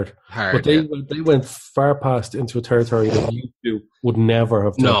 hard, but they went far past into a territory that U2 would never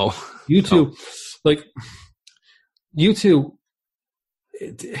have done. No. U2, like U2.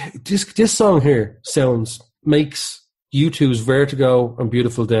 This song here makes U2's Vertigo and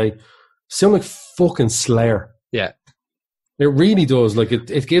Beautiful Day sound like fucking Slayer. Yeah. It really does. Like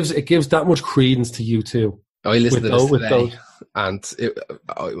it gives that much credence to U2. I listened to this today, and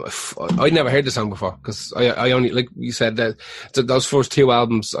I'd never heard the song before, because I only, like you said, that those first 2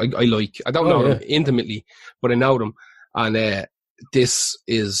 albums I like. I don't know them intimately, but I know them, and this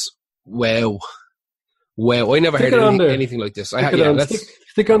is wow. I never heard anything like this.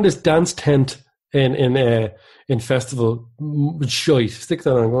 Stick on this dance tent in festival. Shite. Stick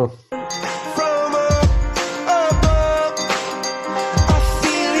that on. Go on.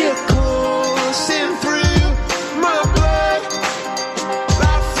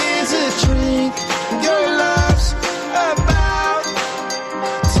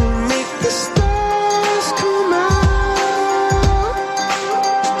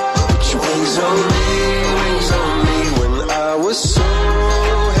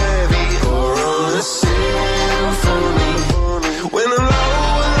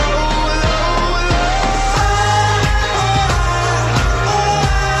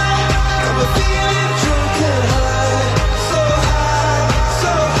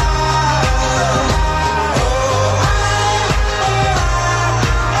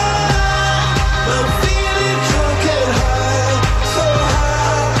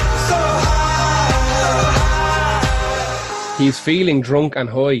 He's feeling drunk and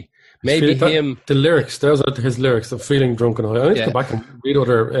high. Maybe him. The lyrics, those are his lyrics of feeling drunk and high. I need to go back and read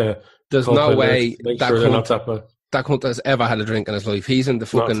other. There's no way that cunt has ever had a drink in his life. He's in the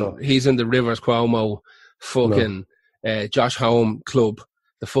fucking. He's in the Rivers Cuomo fucking Josh Home club,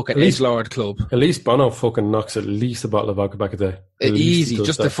 the fucking Edgelord club. At least Bono fucking knocks at least a bottle of vodka back a day. Easy,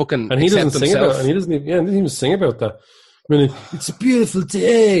 just the fucking. And he doesn't sing about it. And he doesn't even sing about that. I mean, it's a beautiful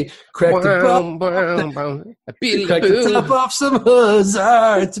day. Crack the top off some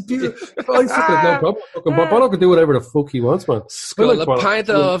huzzah. It's a beautiful. No problem. Bono can do whatever the fuck he wants, man. Skull a pint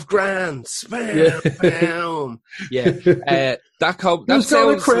of grand. Bam. Yeah. That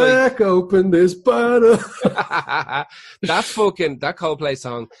sounds crack like, open this bottle. that Coldplay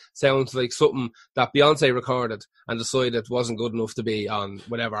song sounds like something that Beyonce recorded and decided wasn't good enough to be on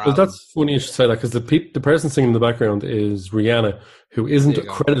whatever album. Well, that's funny you should say that, because the person singing in the background is Rihanna, who isn't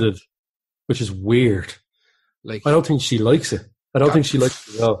credited, which is weird. Like, I don't think she likes it. I don't think she likes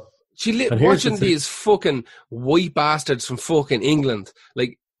it at all. Watching these fucking white bastards from fucking England,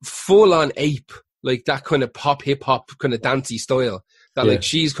 like full on ape, like that kind of pop hip hop kind of dancey style that like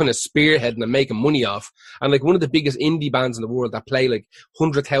she's kind of spearheading and making money off, and like one of the biggest indie bands in the world that play like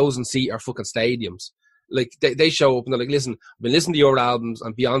 100,000 seater fucking stadiums. Like they show up and they're like, listen, I've been listening to your albums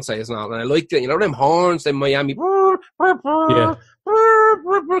and Beyonce's and all, and I like it. You know them horns, them Miami. Can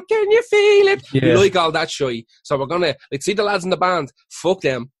you feel it? Yeah. We like all that shit. So we're gonna like see the lads in the band. Fuck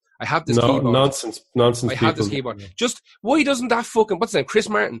them. I have this keyboard. Nonsense. I have this keyboard. Just why doesn't that fucking what's his name? Chris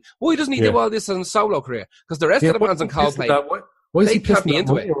Martin. Why doesn't he do all this in a solo career? Because the rest of the bands in Coldplay, why is they he can't be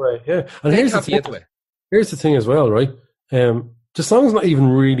into it. Away? Yeah, and here's the thing as well, right? The song's not even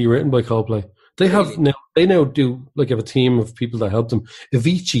really written by Coldplay. They have now do like have a team of people that help them.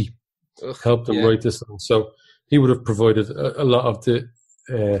 Avicii helped him write this song. So he would have provided a lot of the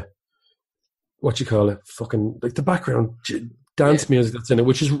fucking like the background dance music that's in it,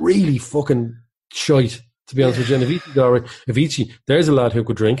 which is really fucking shite, to be honest with you. And Avicii, there's a lad who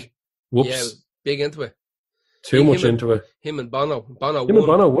could drink. Whoops. Yeah, big into it. Too much into it. Him and Bono.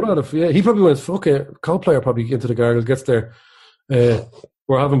 Bono would have, yeah. He probably went, Coldplay are probably into the gargle, gets there.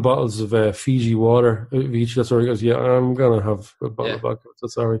 We're having bottles of Fiji water. Avicii, that's where he goes, yeah, I'm going to have a bottle of vodka.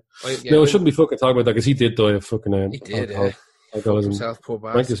 That's all right. No, I shouldn't be fucking talking about that because he did die of fucking he did, alcoholism. Himself, poor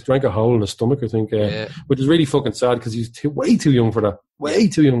bastard. Drank a hole in his stomach, I think, which is really fucking sad because he's way too young for that. Way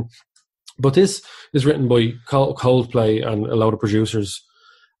too young. But this is written by Coldplay and a lot of producers.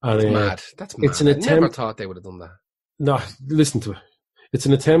 And, That's mad. That's mad. It's an attempt. I never thought they would have done that. No, listen to it. It's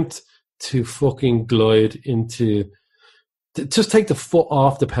an attempt to fucking glide into... Just take the foot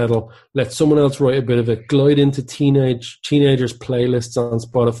off the pedal. Let someone else write a bit of it. Glide into teenagers' playlists on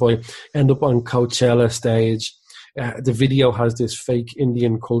Spotify. End up on Coachella stage. The video has this fake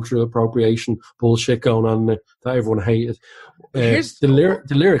Indian cultural appropriation bullshit going on in it that everyone hated. The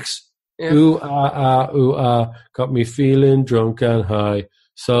lyrics. Yeah. Ooh, got me feeling drunk and high.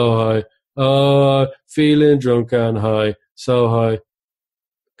 So high. Oh, feeling drunk and high. So high.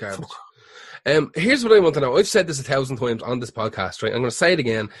 Garbage. Here's what I want to know. I've said this 1,000 times on this podcast, right? I'm going to say it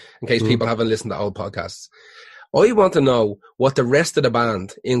again in case people haven't listened to old podcasts. I want to know what the rest of the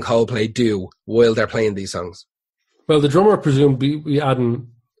band in Coldplay do while they're playing these songs. Well, the drummer, I presume, be adding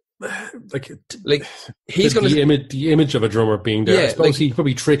like he's going to the image of a drummer being there. Yeah, I suppose he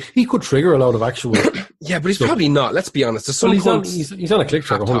probably he could trigger a lot of actual. Yeah, but he's probably not. Let's be honest. There's some he's on a click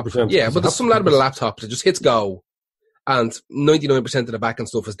track, 100%. Yeah, but there's some lad with a laptop that just hits go, and 99% of the back and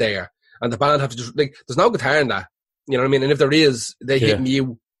stuff is there, and the band have to just there's no guitar in that. You know what I mean? And if there is, they hitting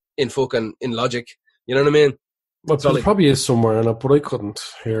you in Logic. You know what I mean? Well, there probably is somewhere in it, but I couldn't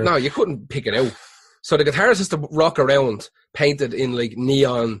hear. No, you couldn't pick it out. So the guitarist has to rock around, painted in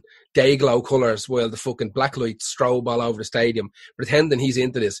neon day glow colours, while the fucking black lights strobe all over the stadium, pretending he's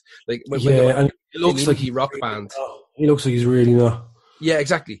into this. And it looks like he rock band. He looks like he's really not. Yeah,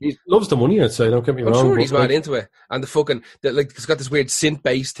 exactly. He loves the money, I'd say. Don't get me wrong. I'm sure he's mad into it. And the fucking it's got this weird synth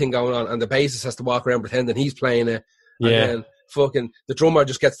bass thing going on, and the bassist has to walk around pretending he's playing it. And then fucking the drummer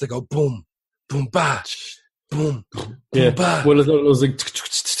just gets to go boom, boom, ba, boom, boom, ba. Well, it was like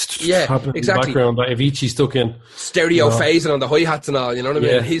exactly. In the background that Avicii stuck in stereo phasing on the hi-hats and all, you know what I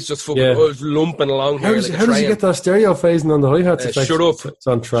mean? And he's just fucking lumping along how here. How does he get that stereo phasing on the hi-hats? Shut up. It's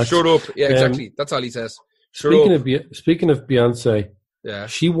on track. Shut up. Yeah, exactly. That's all he says. Speaking of Beyonce, yeah,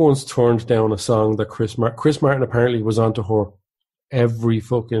 she once turned down a song that Chris Martin apparently was onto her every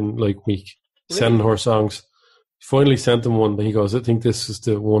fucking week, sending her songs. Finally sent him one that he goes, I think this is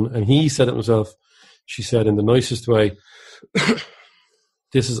the one. And he said it himself. She said in the nicest way,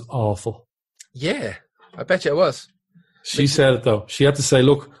 this is awful. Yeah, I bet you it was. She said it though. She had to say,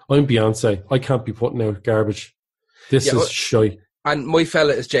 look, I'm Beyonce. I can't be putting out garbage. This is shy. And my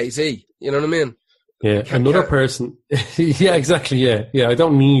fella is Jay-Z. You know what I mean? Yeah, another person. Yeah, exactly. Yeah. I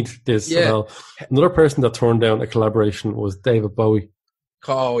don't need this at all. Another person that turned down a collaboration was David Bowie.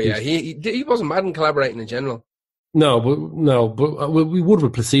 Oh yeah, he wasn't mad in collaborating in general. No, but we would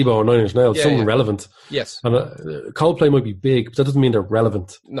with Placebo or 9 Inch Nails, someone relevant. Yes. And Coldplay might be big, but that doesn't mean they're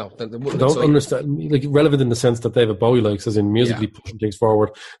relevant. No, they don't understand. Relevant in the sense that David Bowie likes, as in musically pushing things forward.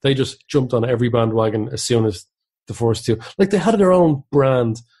 They just jumped on every bandwagon as soon as the first two. They had their own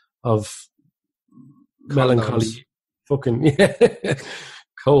brand of melancholy, fucking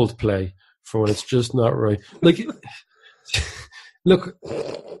Coldplay for when it's just not right. Look,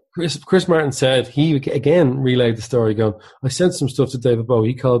 Chris Martin said, he again relayed the story going, I sent some stuff to David Bowie.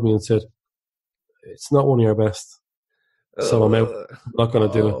 He called me and said, it's not one of your best. So I'm out. I'm not going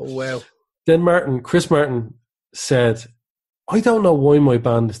to do it. Well. Then Chris Martin said, I don't know why my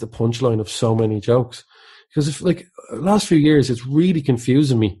band is the punchline of so many jokes. Because last few years, it's really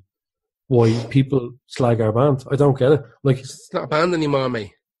confusing me why people slag our band. I don't get it. It's not a band anymore,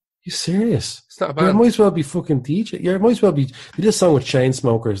 mate. You serious? It's not a band. You might as well be fucking DJ. You might as well be. They did a song with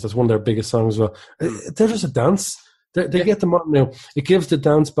Chainsmokers. That's one of their biggest songs as well. They're just a dance. They get them on now. It gives the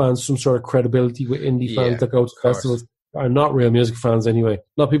dance bands some sort of credibility with indie fans that go to festivals. Are not real music fans anyway.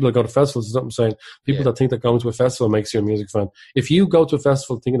 Not people that go to festivals is what I'm saying. People that think that going to a festival makes you a music fan. If you go to a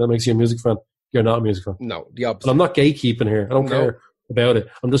festival thinking that makes you a music fan, you're not a music fan. No, the opposite. And I'm not gatekeeping here. I don't care about it.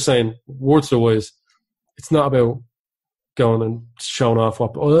 I'm just saying, words are wise. It's not about going and showing off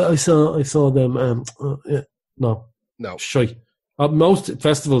what I saw them. No, shy. Most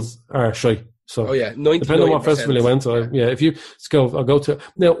festivals are shy. So depending on what festival you went to, if you go, I'll go to.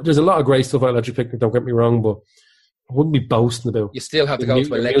 Now, there's a lot of great stuff at Electric Picnic. Don't get me wrong, but wouldn't be boasting about. You still have to go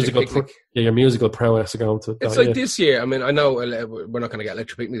to Electric Picnic. Your musical prowess going to. It's like this year. I mean, I know we're not going to get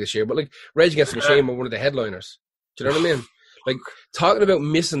Electric Picnic this year, but like Rage Against the Machine were one of the headliners. Do you know what I mean? Like talking about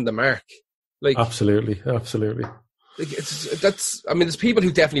missing the mark. Like absolutely. Like I mean, there's people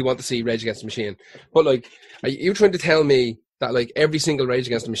who definitely want to see Rage Against the Machine, but like, are you trying to tell me that like every single Rage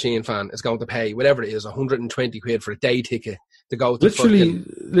Against the Machine fan is going to pay whatever it is, 120 quid for a day ticket to go to literally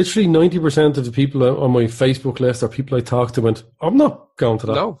 90% of the people on my Facebook list are people I talked to went, I'm not going to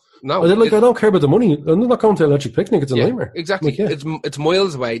that. No. I don't care about the money. I'm not going to Electric Picnic. It's a nightmare. Exactly. Like, It's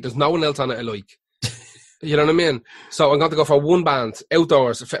miles away. There's no one else on it I like. You know what I mean? So I'm going to go for one band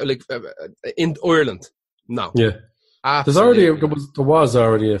outdoors, like in Ireland. No. Yeah. Absolutely. There was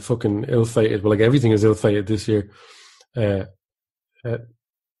already a fucking ill-fated, but like everything is ill-fated this year.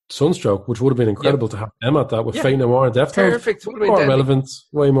 Sunstroke, which would have been incredible to have them at that with Fate No More and Deftones. Perfect. More relevant,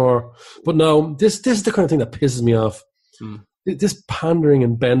 way more. But no, this is the kind of thing that pisses me off. This pandering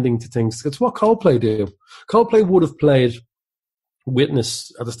and bending to things. It's what Coldplay do. Coldplay would have played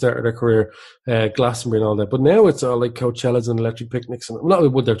Witness at the start of their career, Glastonbury and all that. But now it's all like Coachellas and Electric Picnics. And not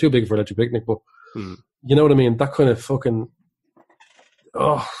they're too big for Electric Picnic, but you know what I mean? That kind of fucking...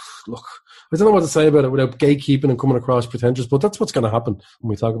 Oh, look. I don't know what to say about it without gatekeeping and coming across pretentious, but that's what's going to happen when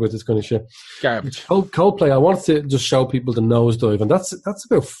we talk about this kind of shit. Garbage. Coldplay, I wanted to just show people the nosedive, and that's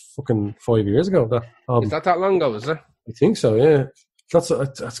about fucking 5 years ago. Is that long ago, is it? I think so, yeah.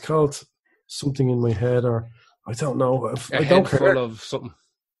 That's called Something in My Head, or I don't know. I don't care. Head full of something.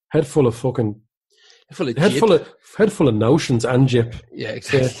 Head full of fucking... Head full of notions and jip. Yeah,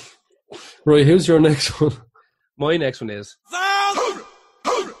 exactly. Yeah. Right, who's your next one? My next one is...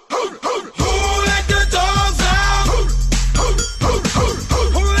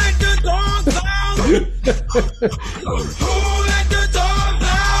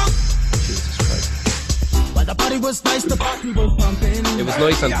 Well, the party was nice, the party was pumping. It was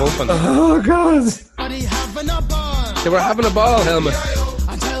nice and bumping. Oh, God. They were having a ball, Helmet.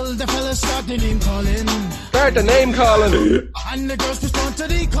 Until the fellas started name calling. Start the name calling. And the girls respond to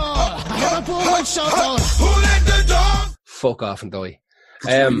the call. I hear a poor one shout out, who let the dog? Fuck off and die.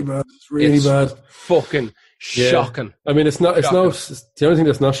 It's really bad. Fucking shocking. I mean, the only thing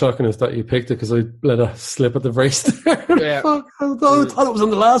that's not shocking is that you picked it because I let it slip at the very start. Yeah. Fuck, I thought it was on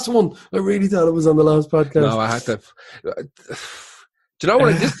the last one. I really thought it was on the last podcast. No, I had to. Do you know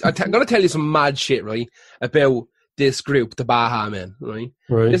what? I'm going to tell you some mad shit, right? About this group, the Baha Men, right?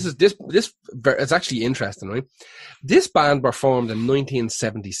 Right. This it's actually interesting, right? This band were formed in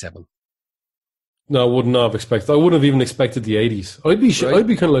 1977. No, I would not have expected. I wouldn't have even expected the 80s. I'd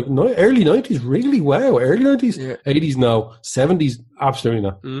be kind of like early 90s. Really? Wow, early 90s. Yeah. 80s no, 70s absolutely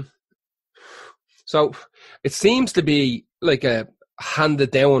not. So it seems to be like a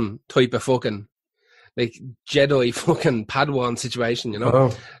handed down type of fucking like Jedi fucking Padawan situation, you know?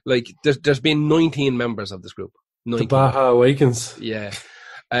 Oh. Like there's been 19 members of this group. 19. The Baha Awakens. Yeah.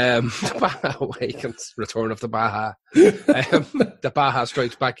 The Baha Awakens, Return of the Baha. The Baha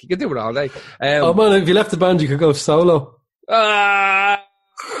Strikes Back. You can do it all day. Oh man, if you left the band, you could go solo. A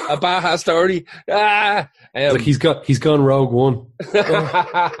Baha story. Like he's gone Rogue One.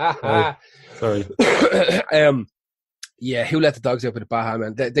 Oh. Sorry. Yeah, who let the dogs out with the Baha,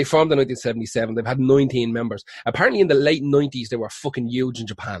 man? They formed in 1977. They've had 19 members. Apparently, in the late 90s, they were fucking huge in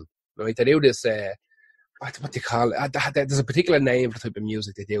Japan. Right? They do this. What do you call it? There's a particular name for the type of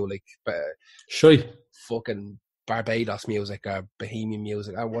music they do, like Shy. Fucking Barbados music or Bohemian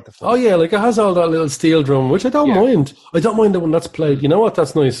music. What the fuck? Oh yeah, like it has all that little steel drum, which I don't mind. I don't mind the one that's played. You know what?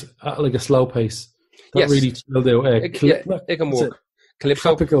 That's nice. Like a slow pace. That really chilled out. It can work.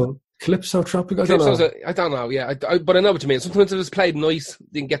 Tropical. I don't know. Yeah, but I know what you mean. Sometimes if it's played nice,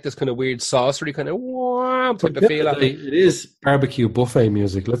 you can get this kind of weird saucery kind of wow type of feel. It is barbecue buffet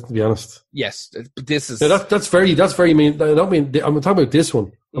music. Let's be honest. Yes, but this is that's very mean. I don't mean. I'm talking about this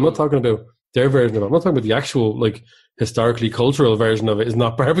one. I'm not talking about their version of it. I'm not talking about the actual like historically cultural version of it. Is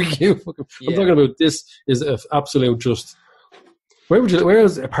not barbecue. I'm talking about this is an absolute just. Where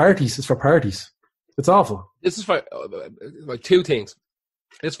is it? Parties? It's for parties. It's awful. This is for like two things.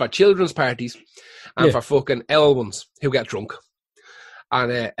 It's for children's parties and for fucking Elwins who get drunk.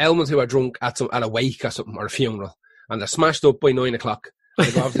 And Elwins who are drunk at a wake or something, or a funeral. And they're smashed up by 9 o'clock.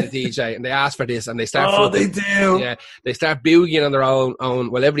 They go off to the DJ and they ask for this and they start they do. Yeah. They start boogieing on their own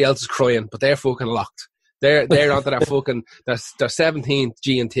while everybody else is crying, but they're fucking locked. They're onto their fucking their 17th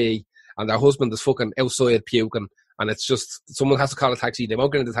G&T and their husband is fucking outside puking and it's just someone has to call a taxi. They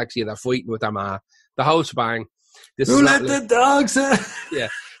won't get in the taxi and they're fighting with their ma. The whole shebang. Who let the dogs out? Yeah.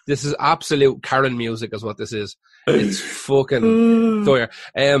 This is absolute Karen music is what this is. It's fucking dire.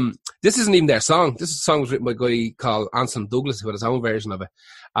 This isn't even their song. This song was written by a guy called Anselm Douglas who had his own version of it.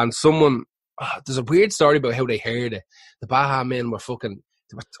 And someone, there's a weird story about how they heard it. The Baha Men were fucking,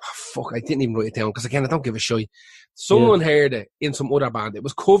 I didn't even write it down because again, I don't give a shit. Someone heard it in some other band. It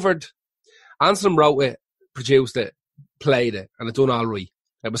was covered. Anselm wrote it, produced it, played it, and it done all right.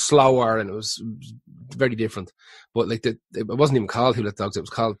 It was slower and it was very different. But like it wasn't even called Who Let the Dogs. It was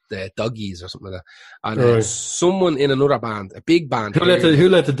called the Doggies or something like that. And someone in another band, a big band, Who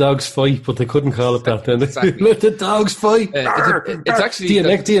let the dogs fight, but they couldn't call it that then. Exactly. Who let the dogs fight? It's actually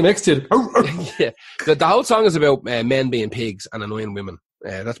DMX did. Yeah, the whole song is about men being pigs and annoying women.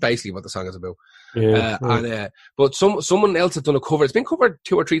 That's basically what the song is about. Yeah, but someone else had done a cover. It's been covered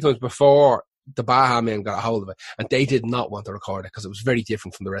 2 or 3 times before the Baha Men got a hold of it, and they did not want to record it because it was very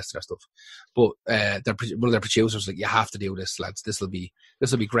different from the rest of their stuff. But one of their producers was like, "You have to do this, lads. This will be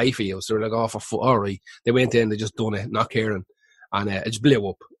great for you." So they're like, "Oh, all right." They went in, they just done it, not caring, and it just blew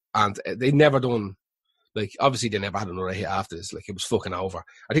up. And they never done. Like, obviously, they never had another hit after this. Like, it was fucking over.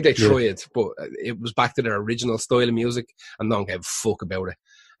 I think they tried, but it was back to their original style of music, and no one gave a fuck about it.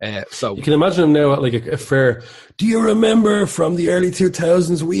 So you can imagine them now at like a fair. Do you remember from the early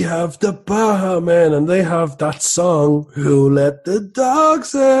 2000s? We have the Baha Men, and they have that song "Who Let the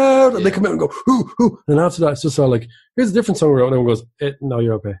Dogs Out," and they come out and go "Who?" And after that, it's just all like, "Here's a different song." And everyone goes, "No,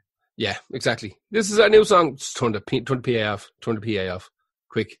 you're okay." Yeah, exactly. This is a new song. Just turn the PA off. Turn the PA off.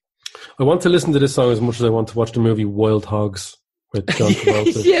 Quick. I want to listen to this song as much as I want to watch the movie Wild Hogs with John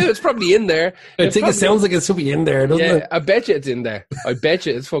Travolta. Yeah, it's probably in there. I think it sounds like it should be in there, doesn't it? Yeah, I bet you it's in there. I bet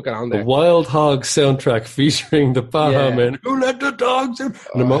you it's fucking on there. The Wild Hogs soundtrack featuring the Baha Men. Who let the dogs in?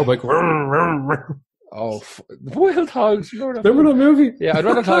 And the motorbike. Wild Hogs. Remember that movie? Yeah, I'd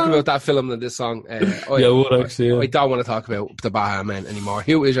rather talk about that film than this song. I would actually. I don't want to talk about the Baha Men anymore.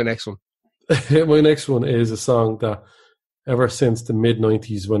 Who is your next one? My next one is a song that ever since the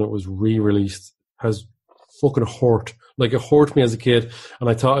mid-90s when it was re-released has fucking hurt. Like, it hurt me as a kid, and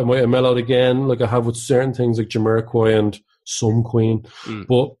I thought I might have mellowed again, like I have with certain things like Jamiroquai and Some Queen.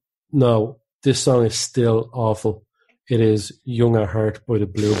 But no, this song is still awful. It is Young at Heart by the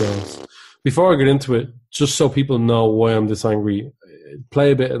Bluebells. Before I get into it, just so people know why I'm this angry,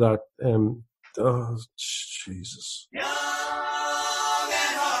 play a bit of that. Oh, Jesus. Young at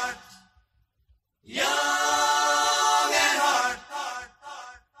heart. Young at heart.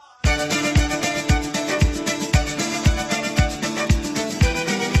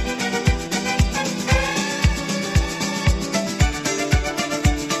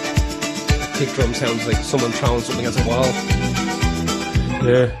 Kick drum sounds like someone throwing something at a wall.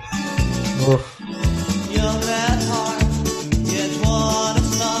 Yeah. Oh. Young at heart, yet what a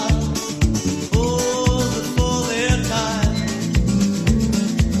smile. Fools before their time.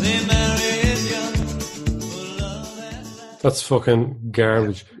 They married young, for love and life. That's fucking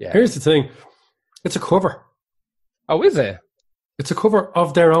garbage. Yeah. Here's the thing. It's a cover. Oh, is it? It's a cover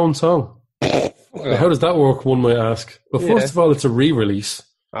of their own song. Now, how does that work, one might ask? Well, first of all, it's a re-release.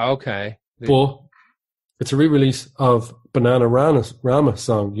 Okay. But it's a re-release of Banana Rama's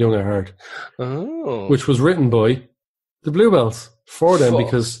song, Young at Heart, which was written by the Bluebells for them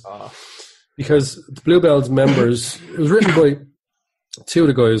because the Bluebells members, it was written by 2 of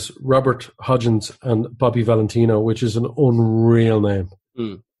the guys, Robert Hodgins and Bobby Valentino, which is an unreal name.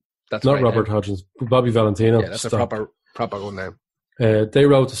 That's not right Robert name. Hodgins, but Bobby Valentino. Yeah, that's a proper good name. They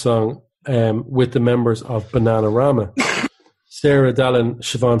wrote the song with the members of Banana Rama. Sarah Dallin,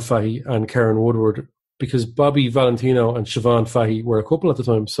 Siobhan Fahey, and Karen Woodward, because Bobby Valentino and Siobhan Fahey were a couple at the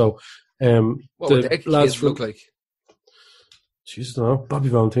time. So, what would the kids look like? Jesus, I don't know. Bobby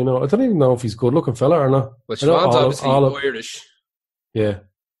Valentino. I don't even know if he's a good-looking fella or not. But Siobhan's obviously Irish. Yeah.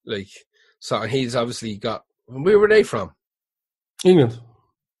 Like, so he's obviously got. Where were they from? England.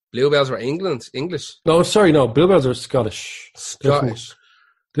 Bluebells were English. No, sorry, no. Bluebells are Scottish. Scottish.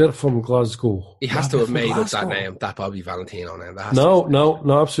 They're from Glasgow. He has to have made up that name, that Bobby Valentino name.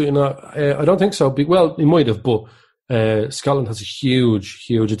 No, absolutely not. I don't think so. Well, he might have, but Scotland has a huge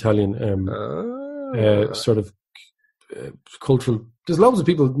Italian sort of cultural. There's loads of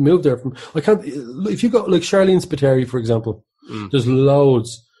people who moved there from. If you go like Charlene Spiteri, for example, there's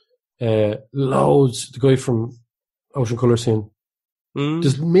loads. The guy from Ocean Colour Scene.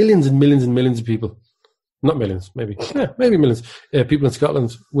 There's millions and millions and millions of people. Not millions, maybe. Yeah, maybe millions. People in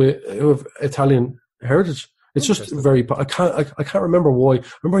Scotland who have Italian heritage. It's just very. I can't remember why. I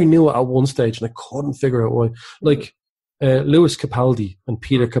remember I knew it at one stage, and I couldn't figure out why. Like Lewis Capaldi and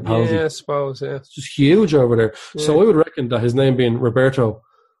Peter Capaldi. Yeah, I suppose. Yeah, it's just huge over there. Yeah. So I would reckon that his name being Roberto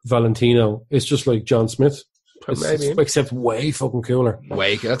Valentino is just like John Smith. except way fucking cooler.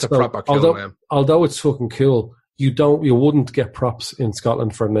 That's a proper cool name. Although it's fucking cool, you wouldn't get props in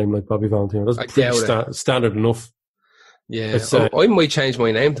Scotland for a name like Bobby Valentino. That's pretty standard enough. Yeah, I might change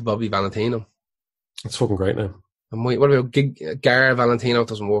my name to Bobby Valentino. It's fucking great name. What about Gar Valentino?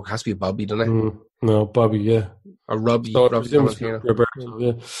 Doesn't work. It has to be Bobby, doesn't it? No, Bobby, yeah. Or Robbie Valentino. Roberto,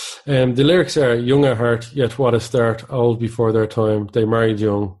 yeah. The lyrics are young at heart, yet what a start, old before their time. They married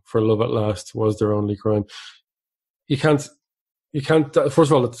young, for love at last was their only crime. You can't,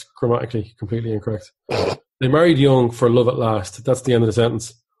 first of all, it's grammatically completely incorrect. They married young for love at last. That's the end of the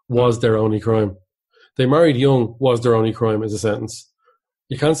sentence. Was their only crime. They married young was their only crime is a sentence.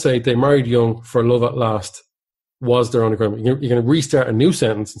 You can't say they married young for love at last was their only crime. You're going to restart a new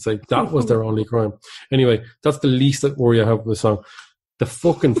sentence and say that was their only crime. Anyway, that's the least worry I have with the song. The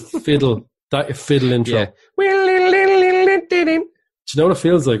fucking fiddle intro. Yeah. Do you know what it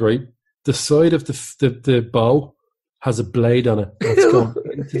feels like, right? The side of the bow has a blade on it. It's gone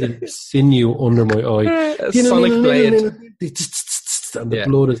into the sinew under my eye. A sonic blade. And the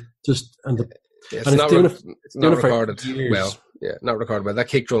blood is just... It's not recorded well. Yeah, not recorded well. That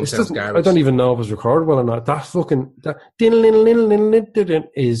kick drum sounds garbage. I don't even know if it's recorded well or not. That fucking...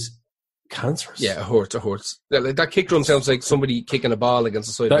 is cancerous. Yeah, it hurts. That kick drum sounds like somebody kicking a ball against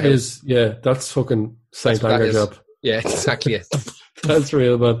the side of the house. That's fucking St. Anger job. Yeah, exactly it. That's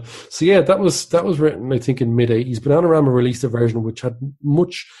real, man. So yeah, that was written, I think, in mid-80s. Bananarama released a version which had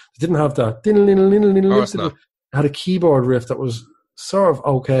didn't have that. It had a keyboard riff that was sort of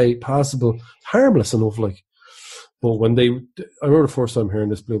okay, passable, harmless enough, like. But when I remember the first time hearing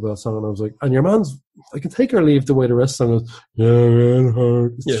this Bluebell song, and I was like, and your man's, I can take or leave the way the rest of the song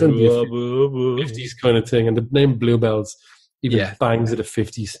goes, it's trying to be a 50s kind of thing. And the name Bluebells even bangs at the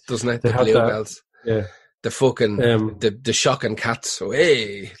 50s. Doesn't it? The Bluebells. Yeah. The fucking, the shocking cats. So,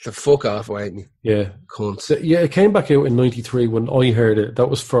 hey, the fuck off away me. Yeah. Cunts. It came back out in 93 when I heard it.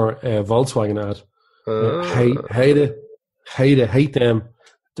 That was for a Volkswagen ad. Hate them.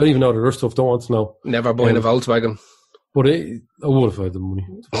 Don't even know the other stuff, don't want to know. Never buying a Volkswagen. But I would have had the money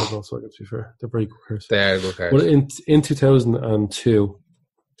to buy a Volkswagen, to be fair. They're very good cars. They are good cars. But in 2002,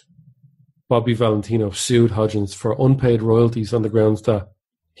 Bobby Valentino sued Hodgins for unpaid royalties on the grounds that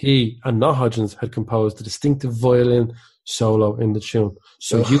he and not Hodgins had composed a distinctive violin solo in the tune.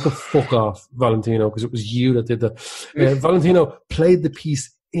 So you can fuck off, Valentino, because it was you that did that. Valentino played the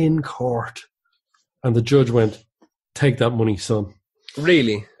piece in court, and the judge went, "Take that money, son."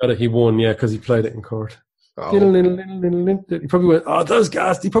 Really? He won, yeah, because he played it in court. Oh. He probably went, "Oh, that's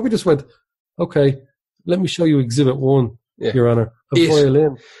gas." He probably just went, "Okay, let me show you Exhibit 1, Your Honour. A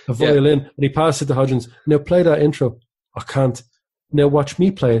violin. And he passed it to Hodgins. Now play that intro. I can't. Now watch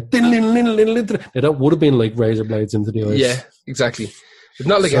me play it. Now that would have been like razor blades into the eyes. Yeah, exactly. It's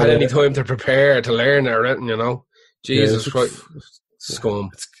not like I had any time to prepare, to learn or anything, you know. Jesus Christ. Scum.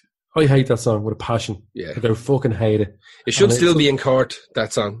 I hate that song with a passion. Yeah. I fucking hate it. It should still be in court,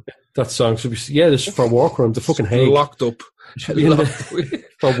 that song. That song should be, this is for war crimes. The fucking hate. Locked up.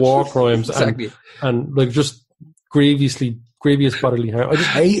 For war crimes. Exactly. And like just grievous bodily harm. I just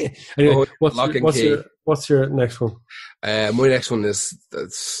hate it. Anyway, what's your next one? My next one it's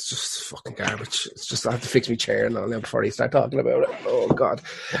just fucking garbage. It's just, I have to fix my chair now before you start talking about it. Oh, God.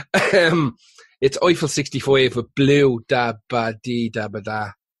 It's Eiffel 65 with Blue Da Ba Dee Da Ba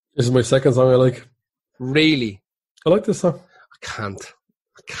Da. This is my second song I like. Really? I like this song. I cannot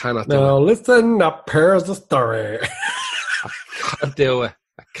do it. Now listen up, here's the story. I can't do it.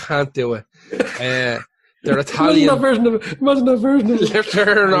 They're Italian. Imagine that version of it. Listen up,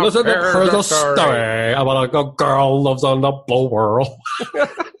 here's the story about a good girl lives on the blue world.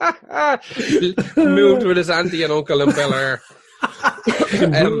 Moved with his auntie and uncle in Bel Air.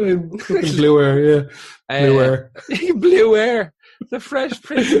 Blue Air, yeah. Blue Air. Blue Air. The Fresh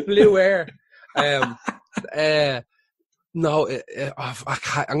Prince of Blue Air. No,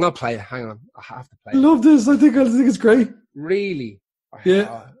 I'm going to play it. Hang on. I have to play it. I love this. I think it's great. Really?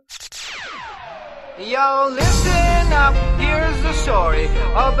 Yeah. Yo, listen up, here's the story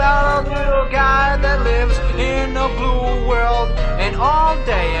about a little guy that lives in a blue world, and all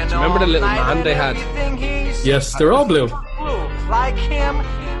day and all night. Remember the little man they had? Yes, they're all blue. Like him,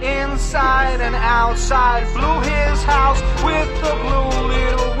 inside and outside, blew his house with the blue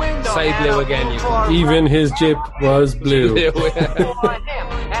little window. Say blue again, you can. Even his Jeep was blue.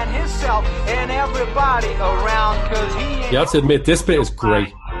 And himself and everybody around, cause he You have to admit, this bit is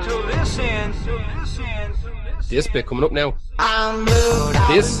great. This bit coming up now.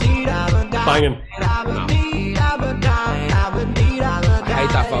 This? Banging. No. I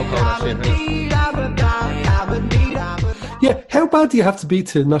hate that vocoder shit. Yeah, how bad do you have to be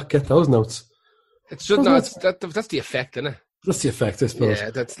to not get those notes? It's just that's the effect, isn't it? That's the effect, I suppose.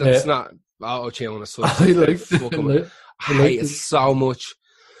 Yeah, that's not auto-tune as such. I hate it so much.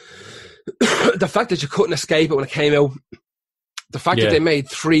 The fact that you couldn't escape it when it came out. The fact that they made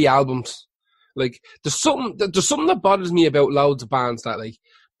 3 albums. Like, there's something that bothers me about loads of bands that, like,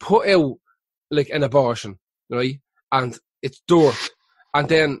 put out, like, an abortion, right? And it's dirt. And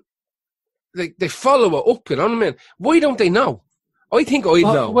then they follow it up, you know what I mean? Why don't they know? I think I'd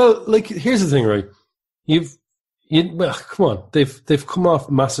know. Well, like, here's the thing, right? Well, come on. They've come off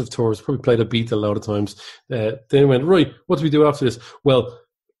massive tours, probably played a beat a lot of times. They went, right, what do we do after this? Well,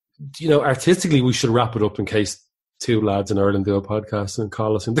 you know, artistically, we should wrap it up in case 2 lads in Ireland do a podcast and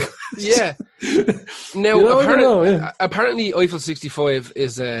call us into. Yeah. Now, apparently, Eiffel 65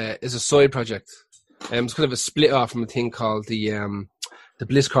 is a side project. It's kind of a split off from a thing called the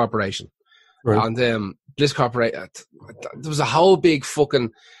Bliss Corporation. Right. And Bliss Corporation, there was a whole big fucking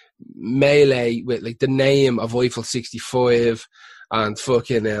melee with, like, the name of Eiffel 65 and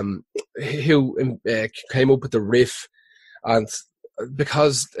fucking who came up with the riff. And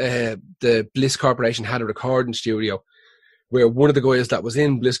because the Bliss Corporation had a recording studio where one of the guys that was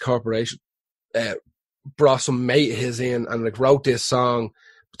in Bliss Corporation brought some mate of his in and, like, wrote this song.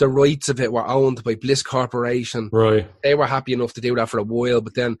 The rights of it were owned by Bliss Corporation. Right. They were happy enough to do that for a while,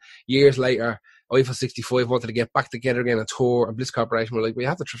 but then years later, Eiffel 65 wanted to get back together again on tour, and Bliss Corporation were like, we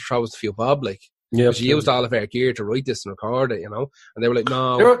have to throw us a few bob, like. Yeah, because you used all of our gear to write this and record it, you know? And they were like,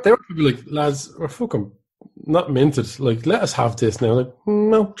 no. They were probably like, lads, we're fucking not minted. Like, let us have this now. Like,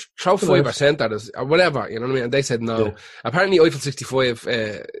 no. Throw 5% at us, or whatever, you know what I mean? And they said no. Yeah. Apparently, Eiffel 65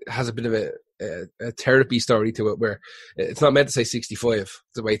 has a bit of a therapy story to it where it's not meant to say 65,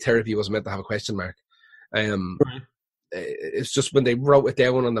 the way therapy was meant to have a question mark. Right. It's just when they wrote it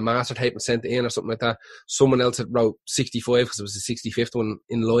down on the master tape and sent it in or something like that, someone else had wrote 65 because it was the 65th one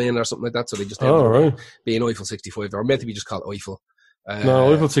in line or something like that, so they just ended up being Eiffel 65. They were meant to be just called Eiffel.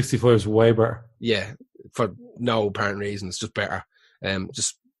 No, Eiffel 65 is way better. Yeah, for no apparent reason. It's just better.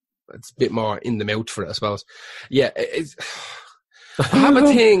 Just it's a bit more in the mouth for it, I suppose. Yeah, I have a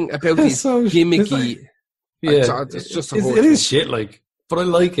thing about these gimmicky. It's just it is shit, like, but I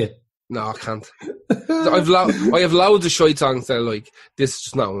like it. No, I can't. I have loads of shite songs that I like. This is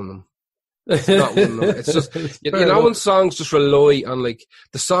just not one of them. It's not one of them. It's just, you know, when songs just rely on, like,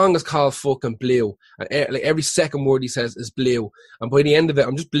 the song is called fucking Blue, and like every second word he says is blue, and by the end of it,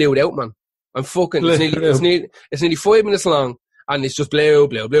 I'm just blued out, man. I'm fucking. It's nearly 5 minutes long, and it's just blue,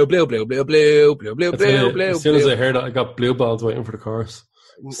 blue, blue, blue, blue, blue, blue, blue, blue, blue, blue. As soon as I heard it, I got blue balls waiting for the chorus.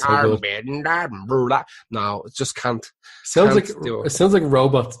 So no, it just can't. It sounds like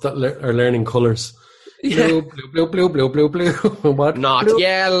robots that are learning colours. Yeah. Blue, blue, blue, blue, blue, blue. What? Not blue.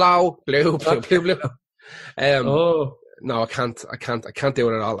 Yellow, blue, blue, blue, blue. No, I can't do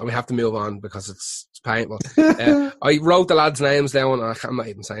it at all. And we have to move on because it's painful. I wrote the lads' names down. And I'm not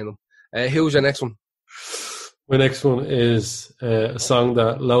even saying them. Who's your next one? My next one is a song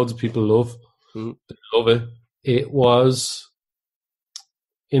that loads of people love. They love it. It was,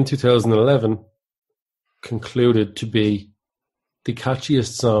 in 2011, concluded to be the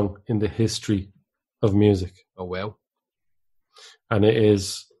catchiest song in the history of music. Oh, well. And it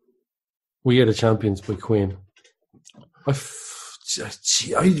is We Are the Champions by Queen. I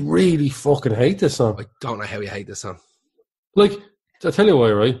really fucking hate this song. I don't know how you hate this song. Like, I'll tell you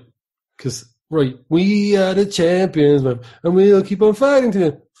why, right? Because, right, we are the champions, man, and we'll keep on fighting to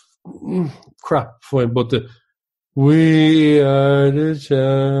it. Crap, fine, but we are the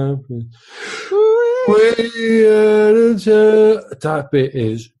champions. We are the champions. That bit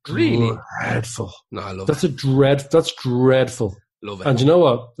is really dreadful. No, I love That's it. That's dreadful. Love it. And you know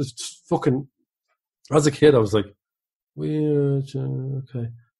what? It's fucking. As a kid, I was like, we are okay.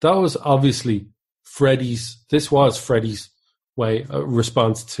 That was obviously Freddie's. This was Freddie's way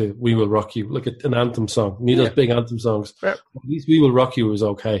response to "We Will Rock You," like an anthem song. You need those big anthem songs. Yeah. At least "We Will Rock You" is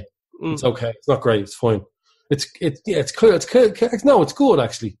okay. It's okay. It's not great. It's fine. It's clear. No, it's good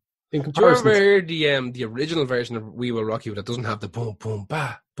actually. In comparison, do you ever hear the original version of "We Will Rock You" that doesn't have the boom boom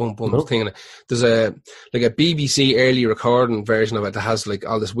ba boom boom thing in it? There's a BBC early recording version of it that has like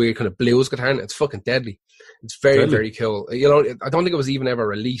all this weird kind of blues guitar in it. It's fucking deadly. It's very very cool. You know, I don't think it was even ever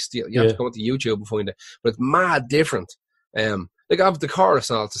released. You have to go onto YouTube and find it, but it's mad different. Like of the chorus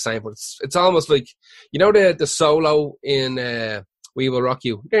and all, it's the same, but it's almost like, you know, the solo in "We Will Rock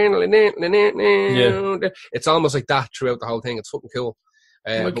You." It's almost like that throughout the whole thing. It's fucking cool.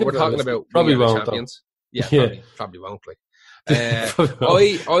 But we're talking about probably won't. Champions. Yeah, probably won't. Like, I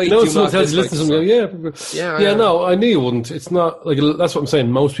know do someone not tells you listen to something. No, I knew you wouldn't. It's not like that's what I'm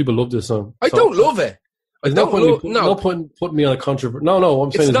saying. Most people love this song. I don't love it. There's no point putting me on a controversy. No,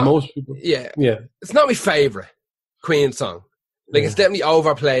 I'm saying is most people. Yeah. Yeah. It's not my favourite Queen song. Like, it's definitely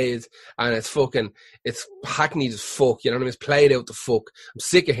overplayed, and it's hackneyed as fuck, you know what I mean? It's played out the fuck. I'm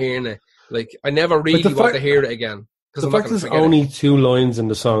sick of hearing it. Like, I never really want to hear it again. The fact there's only 2 lines in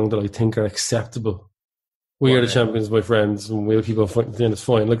the song that I think are acceptable. We are the champions, my friends, and we'll keep on fighting, then it's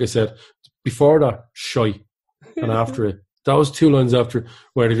fine. Like I said, before that, shy. And after it, those 2 lines after,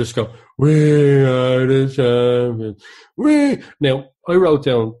 where they just go, we are the champions. Now, I wrote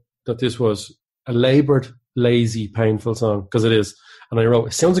down that this was a laboured, lazy, painful song, because it is. And I wrote,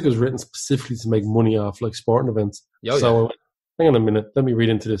 it sounds like it was written specifically to make money off, like, sporting events. I went, hang on a minute, let me read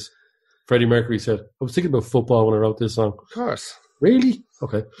into this. Freddie Mercury said, I was thinking about football when I wrote this song. Of course. Really?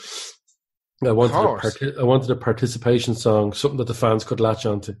 Okay. I wanted a participation song, something that the fans could latch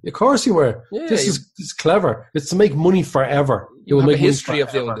onto. Of course you were. Yeah, this is clever. It's to make money forever. You will have a history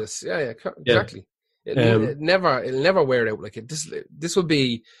of doing this. Yeah, exactly. It'll never wear out like it. This will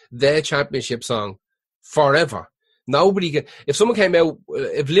be their championship song forever. Nobody can. If someone came out,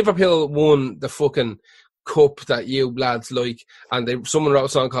 if Liverpool won the fucking cup that you lads like, and someone wrote a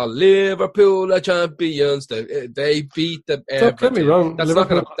song called "Liverpool are champions," they beat the. Don't get me wrong. They're not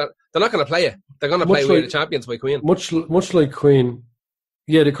going to play it. They're going to play "We Are the Champions" by Queen. Much like Queen.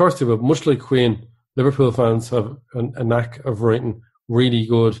 Yeah, of course they will. Much like Queen, Liverpool fans have a knack of writing really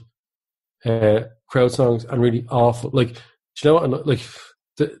good crowd songs and really awful. Like, do you know what? Like,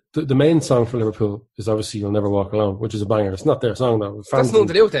 the main song for Liverpool is obviously "You'll Never Walk Alone," which is a banger. It's not their song though. That's nothing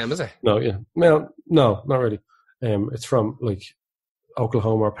to do with them, is it? No, yeah, well, no, not really. It's from like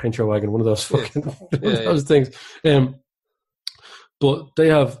Oklahoma or Paint Your Wagon, one of those fucking those things. But they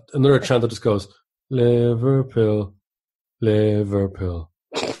have another chant that just goes, Liverpool, Liverpool,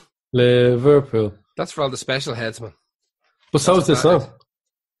 Liverpool. That's for all the special heads, man. But so is this song.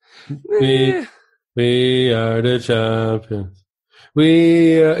 We are the champions.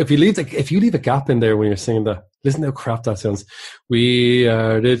 If you leave a gap in there when you're singing that, listen to how crap that sounds. We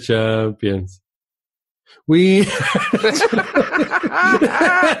are the champions.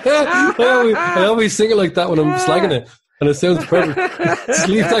 I always sing it like that when I'm slagging it, and it sounds perfect. Just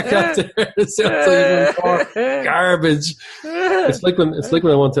leave that gap there. It sounds like even more garbage. It's like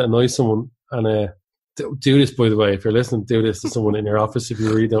when I want to annoy someone, and do this, by the way. If you're listening, do this to someone in your office if you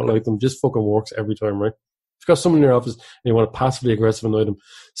really don't like them. Just fucking works every time, right? If you've got someone in your office and you want to passively aggressive annoy them,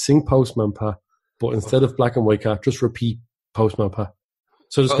 sing Postman Pat, but instead of Black and White Cat, just repeat Postman Pat.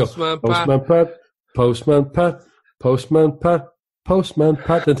 So just go Postman Pat, Postman Pat, Postman Pat, Postman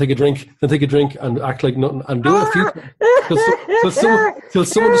Pat. Then take a drink, and act like nothing, and do it a few times till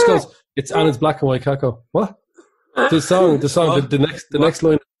someone just goes, "It's Black and White Cat." Go, what? The next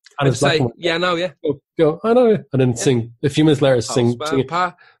line. And say, yeah, no, yeah. Go, I know, yeah. And then sing. A few minutes later, sing it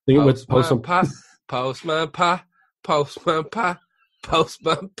with Postman Pat. Postman Pa, Postman Pa,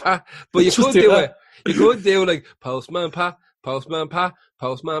 Postman Pa. But you could do it. You could do like Postman Pa, Postman Pa,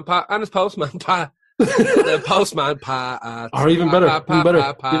 Postman Pa, and it's Postman Pa. The Postman Pa. Or even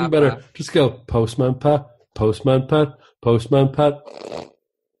better. Just go Postman Pa, Postman Pat, Postman Pat.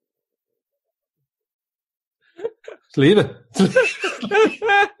 Just leave it.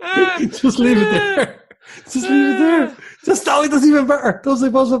 Just leave it there. Just leave it there. Just it doesn't even matter. Don't say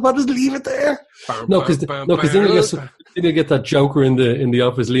Postman Pat. Just leave it there. No, because then you get that joker in the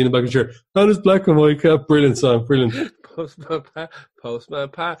office leaning back in the chair. That is Black and White Cat. Brilliant song. Brilliant. Postman Pat. Postman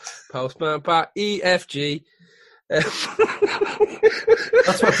Pat. Postman Pat. EFG. That's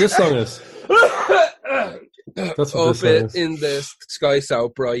what this song is. That's what this song is. In the sky so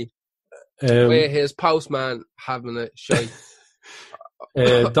bright. Where his postman having a shake.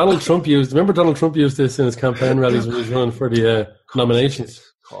 Donald Trump used this in his campaign rallies when he was running for the nominations.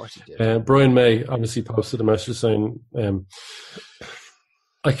 Of course he did. Brian May obviously posted a message saying,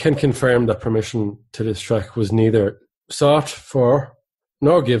 I can confirm that permission to this track was neither sought for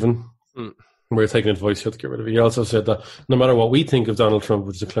nor given. We're taking advice here to get rid of it. He also said that no matter what we think of Donald Trump,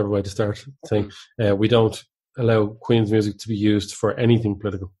 which is a clever way to start the thing, we don't allow Queen's music to be used for anything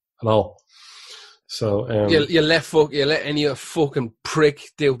political at all. So you let any fucking prick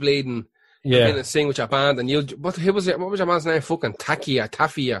do bleeding and sing with your band, and what was your man's name? Fucking Taffy.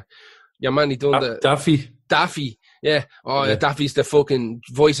 Your man, he done Daffy. Yeah. Yeah, Daffy's the fucking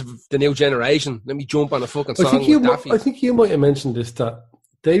voice of the new generation. Let me jump on a fucking song with Daffy. I think you might have mentioned this, that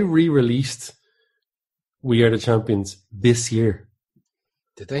they re-released We Are the Champions this year.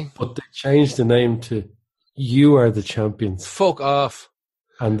 Did they? But they changed the name to You Are the Champions. Fuck off.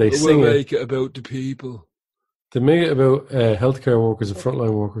 And they sing make it about the people. They make it about healthcare workers and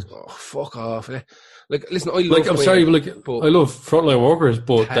frontline workers. Oh, fuck off! Like, listen, I love. I love frontline workers,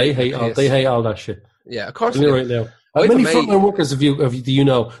 but they hate all that shit. Yeah, of course. Right now. How many frontline workers do you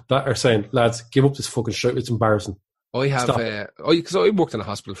know that are saying, lads, give up this fucking shit? It's embarrassing. I have, because I worked in a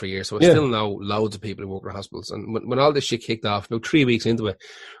hospital for years, so I still know loads of people who work in hospitals. And when all this shit kicked off, about 3 weeks into it,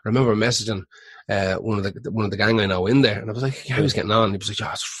 I remember messaging one of the gang I know in there, and I was like, "How was getting on?" And he was like,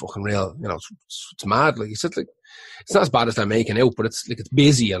 "Yeah, it's fucking real. You know, it's mad." Like he said, like it's not as bad as they're making out, but it's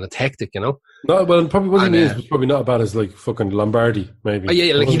busy and it's hectic. You know. No, well, probably what he means was probably not as bad as like fucking Lombardy, maybe.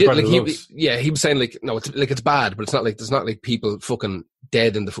 Yeah, like he did, like he was saying like, no, it's bad, but it's not like there's not like people fucking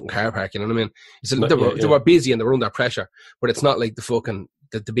dead in the fucking car park. You know what I mean? He said they were busy and they were under pressure, but it's not like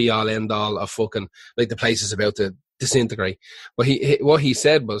the be all end all of fucking like the place is about to disintegrate. But what he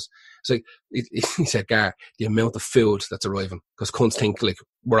said was, it's like he said, "Gar, the amount of food that's arriving because cunts think like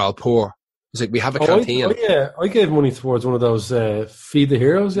we're all poor." It's like we have a canteen. I gave money towards one of those Feed the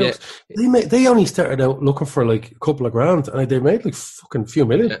Heroes. Yeah. They only started out looking for like a couple of grand, and they made like fucking few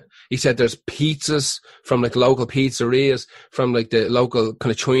million. Yeah. He said there's pizzas from like local pizzerias, from like the local kind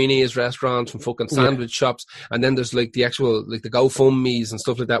of Chinese restaurants, from fucking sandwich shops, and then there's like the actual like the GoFundMe's and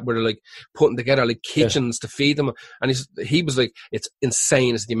stuff like that where they're like putting together like kitchens to feed them. And he was like, it's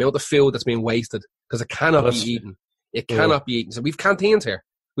insane. It's the amount of food that's being wasted because it cannot be eaten. It cannot be eaten. So we've canteens here.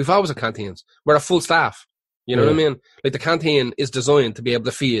 We've always had canteens. We're a full staff. You know what I mean? Like the canteen is designed to be able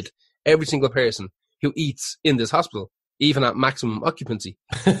to feed every single person who eats in this hospital, even at maximum occupancy.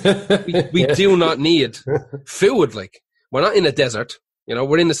 we do not need food. Like we're not in a desert. You know,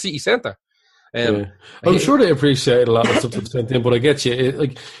 we're in the city centre. I'm sure they appreciate a lot of stuff that's sent in, but I get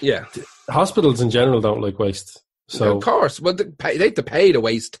you. Hospitals in general don't like waste. So of course, well, they have to pay the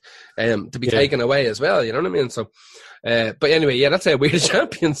waste to be taken away as well. You know what I mean? So. But anyway, that's how we're the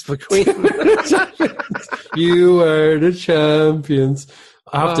champions for Queen. You are the champions.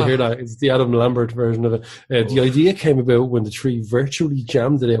 I have to hear that. It's the Adam Lambert version of it. The idea came about when the three virtually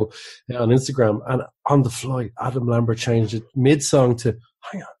jammed it out on Instagram, and on the fly, Adam Lambert changed it mid-song to,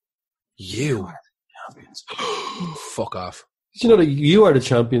 hang on, you are the champions. Fuck off. Did you know that You Are the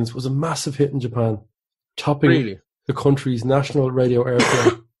Champions was a massive hit in Japan, topping the country's national radio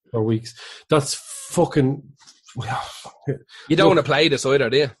airplay for weeks? That's fucking... You don't want to play this either,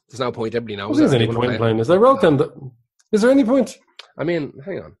 do you? There's no point. Everybody knows. There's any point playing this. I wrote down that. Is there any point? I mean,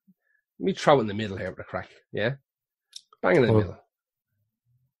 hang on. Let me throw it in the middle here with a crack. Yeah? Bang in the middle.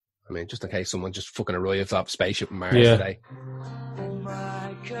 I mean, just in case someone just fucking arrived off spaceship in Mars today.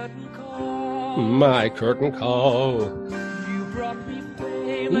 My curtain call. My curtain call. You brought me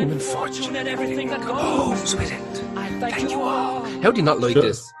fame and fortune and everything that goes with it. I thank you all. How do you not like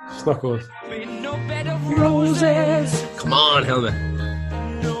this? It's not good. No bed of roses. Come on, Helmet.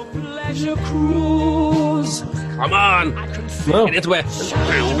 No pleasure cruise. Come on. No. Get into it.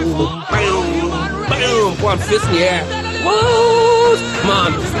 Boom, boom, boom. Go on, fist in the air. Whoa. Come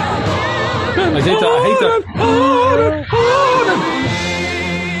on. I hate that.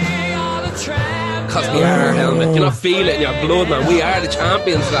 Because we are, Helmet. You not feel it in your blood, man. We are the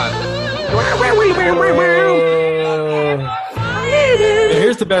champions, lad.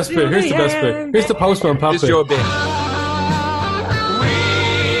 Here's the best bit. Here's the postman pop This bit. is your bit.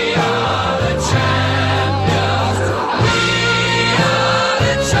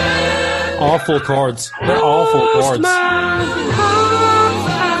 Awful chords. They're awful chords.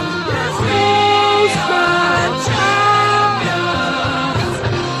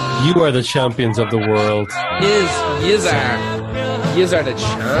 You are the champions of the world. Yous are the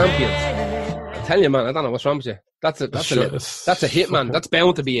champions. I tell you, man, I don't know what's wrong with you. That's a hit, man. That's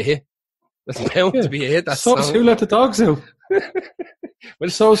bound to be a hit. That's bound to be a hit. That's Who let the dogs out?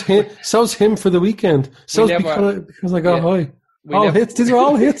 Well, so's him for the weekend. So's because I got high. Hits. These are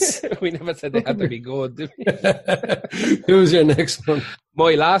all hits. We never said they had to be good, did we? Who's your next one?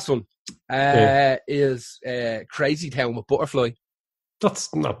 My last one is Crazy Town with Butterfly.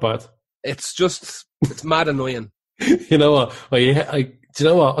 That's not bad. It's mad annoying. You know what? Do you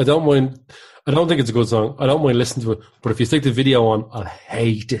know what? I don't mind. I don't think it's a good song. I don't mind listening to it. But if you stick the video on, I'll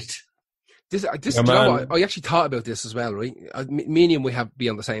hate it. This you know what? I actually thought about this as well, right? Me and you, we have be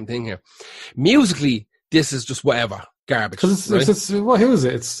on the same thing here. Musically, this is just whatever. Garbage. Because who is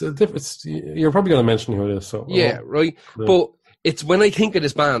it? You're probably going to mention who it is. So right. Yeah. But it's when I think of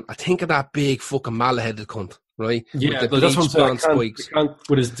this band, I think of that big fucking mallet-headed cunt, right? Yeah, that's what I'm saying.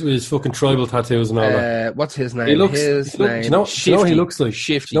 With his fucking tribal tattoos and all that. What's his name? Do you know what he looks like?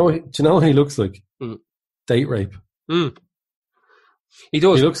 Shifty. Do you know what he looks like? Date rape. He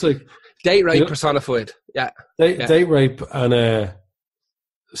does. He looks like date rape personified. Yeah. Date rape and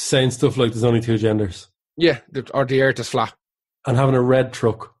saying stuff like there's only two genders. Yeah, or the earth is flat. And having a red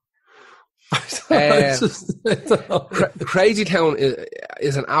truck. Crazy Town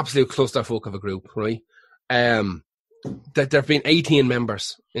is an absolute clusterfuck of a group, right? That there have been 18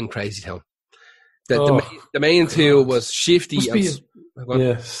 members in Crazy Town. The main two was Shifty and...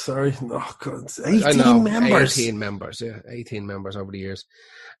 Yeah, sorry. Oh, God. 18 members. 18 members, yeah. 18 members over the years.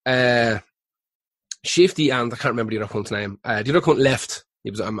 Shifty and... I can't remember the other cunt's name. The other cunt left.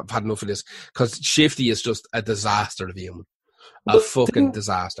 I've had enough of this. Because Shifty is just a disaster to be human. A fucking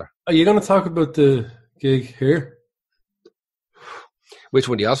disaster. Are you going to talk about the gig here? Which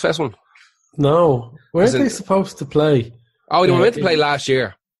one? The Ozfest one? No. Weren't they supposed to play? Oh, they were meant to play last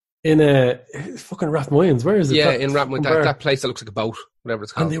year. In fucking Rathmines. Where is it? Yeah, in Rathmines. That place that looks like a boat, whatever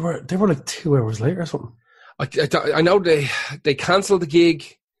it's called. And they were like 2 hours later or something. I know they cancelled the gig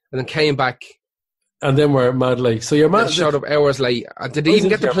and then came back. And then we're mad late. So you're mad. They showed up hours late. Did they even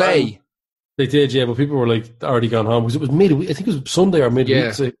get to play? They did, yeah, but people were like already gone home because it was midweek. I think it was Sunday or midweek.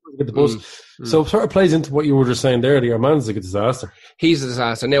 Yeah. So you get the bus. So it sort of plays into what you were just saying there. Your man's like a disaster. He's a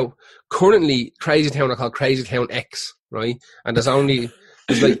disaster. Now, currently, Crazy Town are called Crazy Town X, right? And there's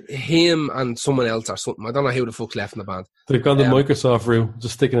like him and someone else or something. I don't know who the fuck's left in the band. They've gone the Microsoft route,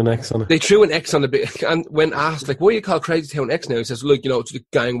 just sticking an X on it. They threw an X on the bit, and when asked, like, why do you call Crazy Town X now? He says, look, it's the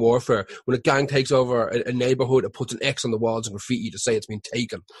gang warfare. When a gang takes over a neighbourhood, it puts an X on the walls and graffiti to say it's been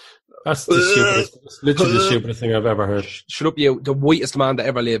taken. That's the stupidest, literally the stupidest thing I've ever heard. Shut up, you, the whitest man that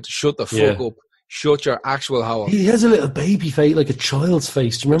ever lived. Shut the fuck up. Shut your actual hole. He has a little baby face, like a child's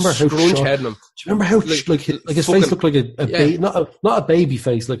face. Do you remember how scrunch head in him? Do you remember how like his face looked like a not a baby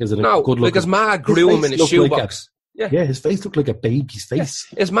face, like as in a good look? Like his ma grew him in a shoebox. His face looked like a baby's face.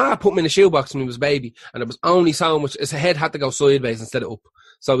 Yeah. His ma put him in a shoebox when he was a baby, and it was only so much. His head had to go sideways instead of up,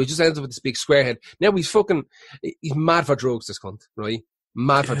 so he just ends up with this big square head. Now he's mad for drugs. This cunt, right?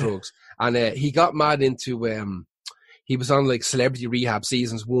 Mad for drugs, and he got mad into he was on like Celebrity Rehab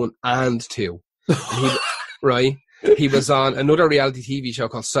seasons 1 and 2. Right? He was on another reality TV show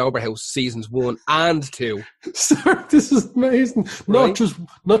called Sober House seasons 1 and 2. Sir, this is amazing. Right?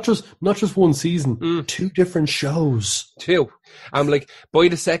 Not just one season. 2 different shows. 2. I'm like, by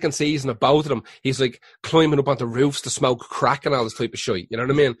the second season of both of them, he's like climbing up onto roofs to smoke crack and all this type of shit. You know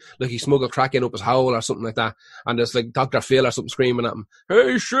what I mean? Like he smuggled crack in up his hole or something like that. And there's like Dr. Phil or something screaming at him,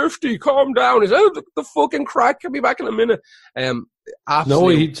 "Hey, Shifty, calm down." He's out the fucking crack. I'll be back in a minute. No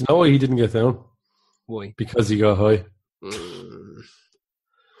way he didn't get down. Why? Because he got high.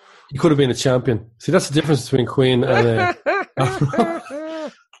 He could have been a champion. See, that's the difference between Queen and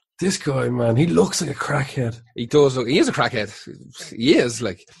this guy, man. He looks like a crackhead. He does look. He is a crackhead. He is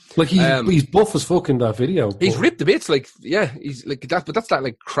like he's buff as fuck in that video. He's ripped to bits. Like he's like that. But that's that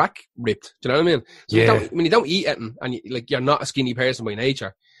like crack ripped. Do you know what I mean? So you don't eat it and you're not a skinny person by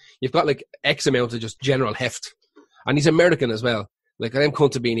nature. You've got like X amount of just general heft, and he's American as well. Like, them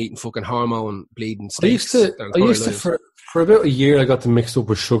cunts have been eating fucking hormone bleeding steaks. I used to for about a year, I got them mixed up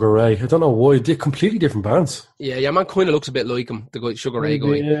with Sugar Ray. I don't know why. They're completely different bands. Yeah, man kind of looks a bit like him, the guy, Sugar Ray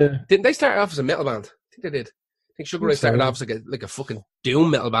guy. Yeah. Didn't they start off as a metal band? I think they did. I think Sugar Ray started off as like a fucking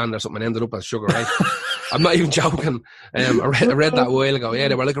doom metal band or something and ended up as Sugar Ray. I'm not even joking. I read that a while ago. Yeah,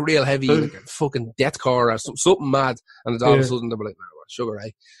 they were like a real heavy, like a fucking deathcore or something mad. And all of a sudden they were like, Sugar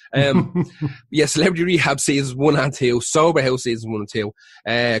Ray. Celebrity Rehab seasons 1 and 2, Sober House seasons 1 and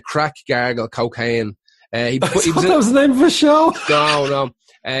 2, Crack, Gargle, Cocaine. He was that was the name of a show? No.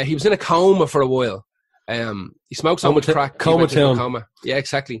 He was in a coma for a while. He smoked so much crack. Coma Town. Coma. Yeah,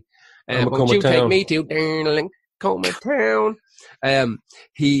 exactly. Won't you take me to darling Coma Town?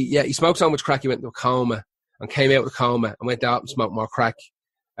 He smoked so much crack he went into a coma and came out of the coma and went out and smoked more crack.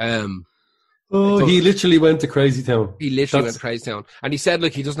 He literally went to Crazy Town. He literally went to Crazy Town. And he said,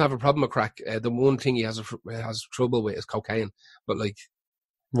 like, he doesn't have a problem with crack. The one thing he has trouble with is cocaine. But, like...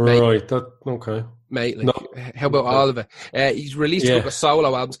 Right, okay. Mate, like, how about all of it? He's released a couple of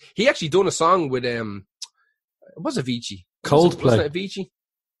solo albums. He actually done a song with, it was Avicii. Coldplay. Wasn't it Avicii?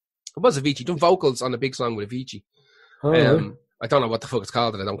 It was Avicii. Done vocals on a big song with Avicii. I don't know what the fuck it's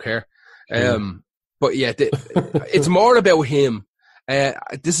called and I don't care. But yeah, it's more about him.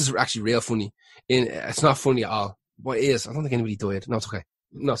 This is actually real funny. It's not funny at all. What it is, I don't think anybody died. No, it's okay.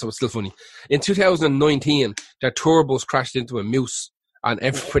 No, so it's still funny. In 2019, their tour bus crashed into a moose and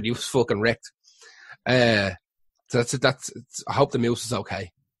everybody was fucking wrecked. I hope the moose is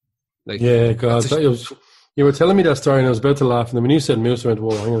okay. Like, yeah, God. You were telling me that story and I was about to laugh, and then when you said moose, I went,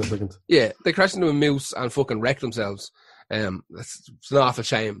 whoa, hang on a second. Yeah, they crashed into a moose and fucking wrecked themselves. It's an awful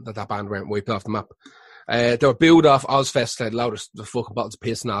shame that band weren't wiped off the map. They were billed off Ozfest, they had loud the fucking bottles of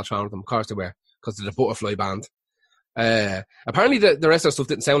piss and all thrown at them. Of course they were, because they're the Butterfly band. Apparently the rest of the stuff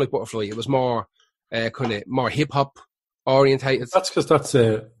didn't sound like Butterfly. It was more kind of more hip hop orientated. That's because that's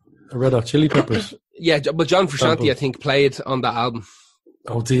Red Hot Chili Peppers. Yeah, but John Frusciante, I think, played on that album.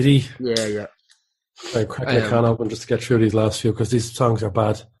 Oh, did he? Yeah. I'm cracking a can open just to get through these last few because these songs are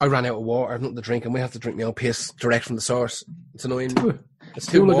bad. I ran out of water. I've nothing to drink, and we have to drink my own piss direct from the source. It's annoying. It's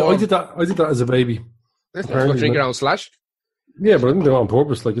too Like, warm. I did that as a baby. That's not drink your own slash. Yeah, but I didn't do it on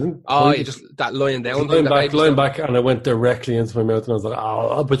purpose. Like, you didn't. Oh, you just that lying down. Lying back, and I went directly into my mouth, and I was like,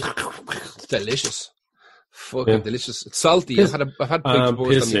 "Oh, but it's delicious, fucking delicious. It's salty. I've had I'm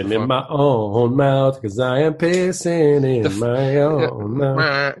pissing in my own mouth because I am pissing in my own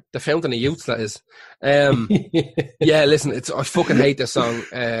mouth." The fountain of youth, that is. Yeah, listen, I fucking hate this song.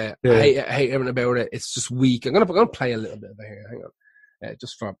 I hate everything about it. It's just weak. I'm gonna play a little bit of it here. Hang on,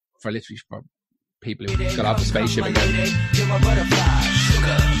 just for literally for people who got off the spaceship again. You're my butterfly,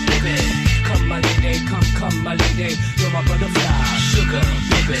 sugar, baby. Come my lady, come my lady. You're my butterfly, sugar,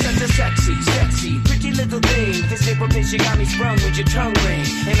 baby. Such a sexy, pretty little thing. This April pinch, you got me sprung with your tongue ring.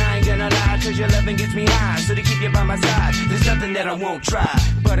 And I ain't gonna lie, cause your loving gets me high. So to keep you by my side, there's nothing that I won't try.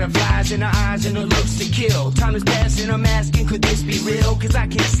 Butterflies in her eyes and her looks to kill. Time is passing, I'm asking, could this be real? Cause I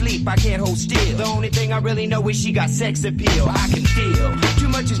can't sleep, I can't hold still. The only thing I really know is she got sex appeal. I can feel, too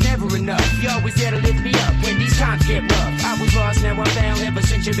much is never enough. You always there to lift me up when these times get rough. I was lost, now I'm found. Ever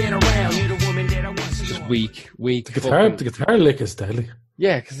since you've been around, you're the woman that I want. Just weak. The guitar lick is deadly.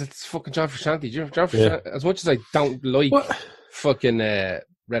 Yeah, because it's fucking John Frusciante. John Frusciante, as much as I don't like fucking Red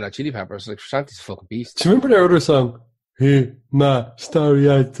Hot Chili Peppers, like Frusciante's a fucking beast. Do you remember their other song? Hey, nah,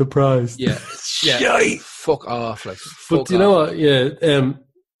 starry-eyed surprised. Yeah. Fuck off, like. But you know what? Yeah,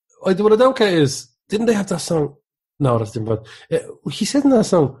 what I don't get is, didn't they have that song? No, that's different. He said in that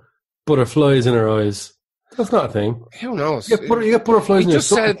song, "Butterflies in her eyes." That's not a thing. Who knows? You got butterflies in your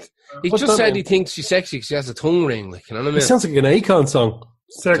stomach. He just said he thinks she's sexy because she has a tongue ring. Like, you know what I mean? It sounds like an Akon song.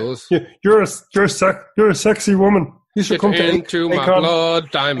 You're a sexy woman. You should come into my blood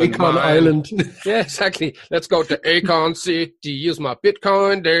diamond Akon Island. Yeah, exactly. Let's go to Akon City. Use my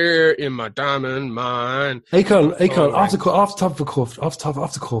Bitcoin there in my diamond mine. Akon, off the top of the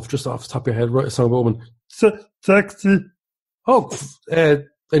cuff, just off the top of your head, write a song about a woman. Sexy. Oh,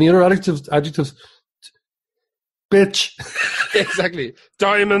 any other adjectives? Bitch. Exactly.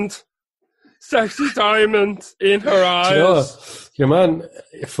 Diamond. Sexy diamond in her eyes. Do you know what? Your man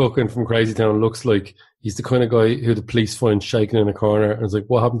fucking from Crazy Town looks like he's the kind of guy who the police find shaking in a corner and it's like,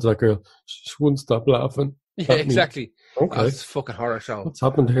 what happened to that girl? She wouldn't stop laughing. Yeah, exactly. Okay. Oh, it's a fucking horror show. What's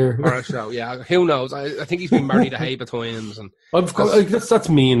happened here? Horror show, yeah. Who knows? I think he's been married a heap of times. And that's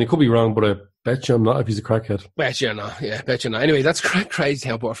mean. It could be wrong, but I bet you I'm not if he's a crackhead. Bet you not. Yeah, bet you not. Anyway, that's Crazy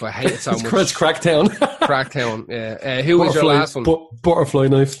Town Butterfly. I hate it so much. It's Cracktown. Cracktown, yeah. Who was your last one? Butterfly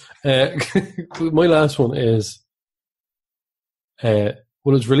knife. My last one is, it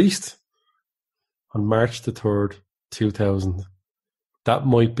was released on March the 3rd, 2000. That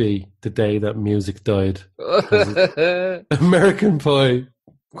might be the day that music died. American Pie,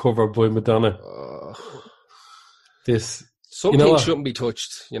 cover by Madonna. Some things shouldn't be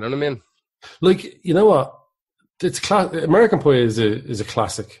touched. You know what I mean? Like, you know what? American Pie is a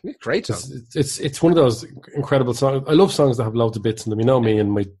classic. Great song. It's one of those incredible songs. I love songs that have loads of bits in them. You know me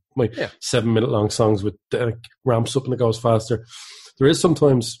and my 7-minute long songs with ramps up and it goes faster. There is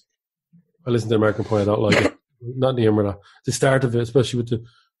sometimes I listen to American Pie, I don't like it. Not in the humor. The start of it, especially with the.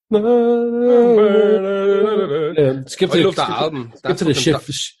 I love that album. Skip to the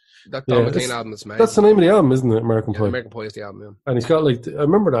shift. That Don McLean album is amazing. That's the name of the album, isn't it? American Pie. American Pie is the album, yeah. And he's got like, I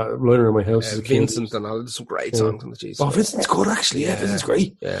remember that liner in my house. Vincent and all. There's some great songs on the G's. Oh, Vincent's good actually. Yeah, Vincent's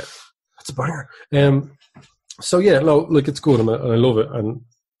great. Yeah, that's a banger. So yeah, no, like it's good and I love it. And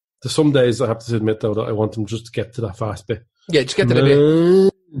there's some days I have to admit though that I want them just to get to that fast bit. Yeah, just get to the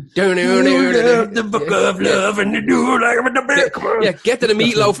bit. The book of love and you do like the bit. Come on. Yeah, get to the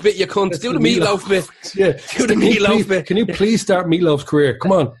meatloaf bit, you cunt. Do the meatloaf bit. Yeah, do the meatloaf bit. Can you please start Meatloaf's career?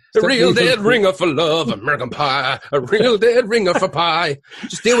 Come on. A real dead ringer for love, American Pie. A real dead ringer for pie.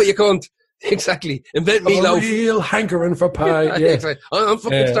 Just do what you cunt. Exactly. Invent meatloaf. A real hankering for pie. Yeah. Exactly. I'm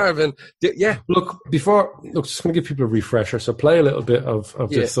fucking starving. Yeah. Look, just going to give people a refresher. So play a little bit of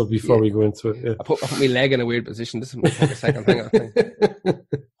this before we go into it. Yeah. I put my leg in a weird position. This is my second thing, I think.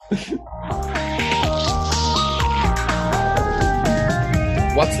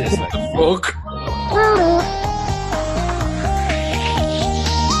 What's this? Like? Fuck.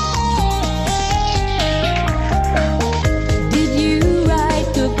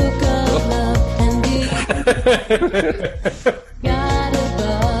 God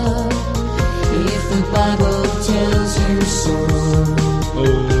above, if the Bible tells you so.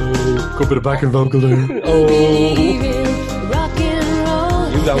 Oh, go bit of backing vocal there. Rock and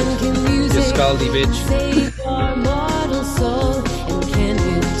roll. You don't. You scaldy bitch. Save our mortal soul. And can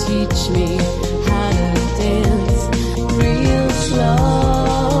you teach me how to dance real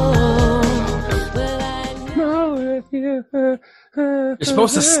slow. Well, I know You're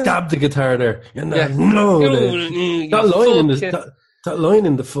supposed to stab the guitar there. Yeah. That line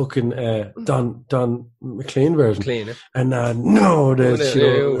in the fucking Don McLean version. Clean, eh? And I know that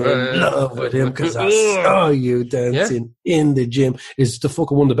you're in love with him because I saw you dancing in the gym. It's the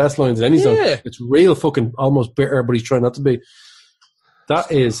fucking one of the best lines in any song. Yeah. It's real fucking almost bitter, but he's trying not to be.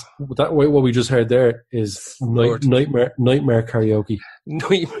 What we just heard there is nightmare karaoke.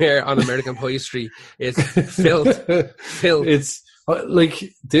 Nightmare on American Pie Street. It's filth. It's like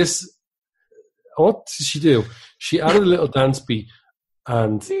this. What did she do? She added a little dance beat,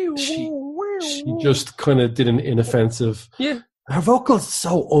 and she just kind of did an inoffensive. Yeah. Her vocals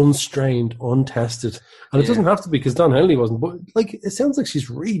so unstrained, untested, and it doesn't have to be because Don Henley wasn't. But like, it sounds like she's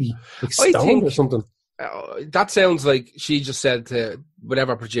really like stoned or something. That sounds like she just said to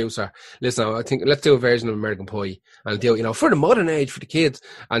whatever producer, listen, I think let's do a version of American Pie and do it, for the modern age, for the kids.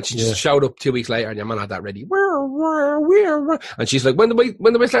 And she just showed up 2 weeks later and your man had that ready. And she's like, when do we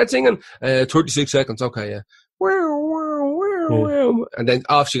start singing? 36 seconds, okay, yeah. And then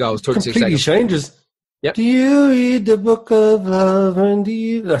off she goes, 36 Completely seconds. changes. Yep. Do you read the book of love and do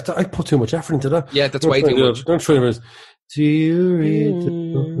you... I put too much effort into that. Yeah, that's way too much. Don't try to... Do you read the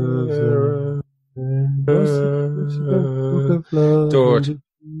book of love?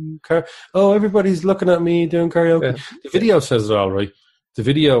 Everybody's looking at me doing karaoke. Yeah. The video says it all, right? The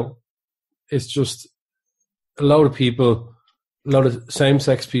video is just a load of people, a load of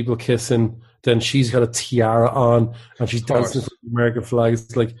same-sex people kissing. Then she's got a tiara on and she's dancing for the American flag.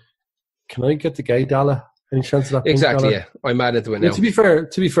 It's like, can I get the gay dollar? Any chance of that? Pink Exactly. dollar? Yeah, I'm mad into it now. To be fair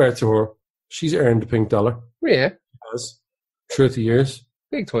to her, she's earned the pink dollar. Yeah, She has. 30 years.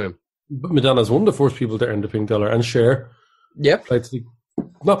 big time. But Madonna's one of the first people to earn the pink dollar, and Cher Yep. played to the.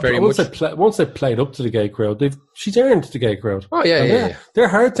 Not Very once much. once they played up to the gay crowd, she's earned the gay crowd. Oh yeah, And yeah. They're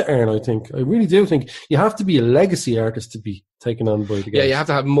hard to earn, I think. I really do think you have to be a legacy artist to be taken on by the gays. Yeah, you have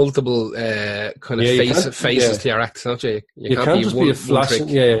to have multiple kind of faces to your act, don't you? You can't just be a flashing.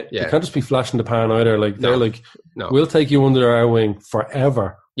 You can't just be flashing the pan either. Like they're like, we'll take you under our wing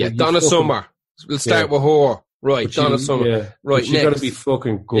forever. Yeah, But you Donna fucking- Summer. We'll start with her. Right, but Donna Summer. Yeah, Right, you got to next. be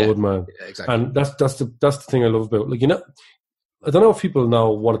fucking good, man. Yeah, exactly. And that's the thing I love about, like, I don't know if people know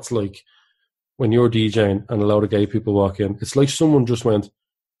what it's like when you're DJing and a load of gay people walk in. It's like someone just went,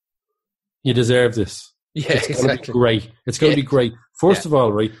 "You deserve this. Yeah, It's going to be exactly. great. It's going to be great." First of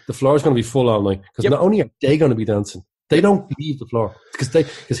all, right, the floor is going to be full all night because not only are they going to be dancing, they don't leave the floor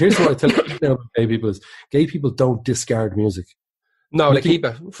because here's what I tell you now about gay people is gay people don't discard music. No, they keep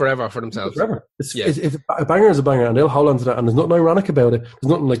it forever for themselves. Forever. If a banger is a banger and they'll hold on to that and there's nothing ironic about it.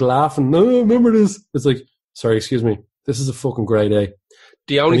 There's nothing like laughing. No, remember this. It's like, sorry, excuse me. This is a fucking great day.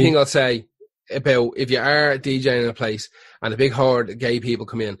 The only thing I'll say about if you are DJing in a place and a big horde of gay people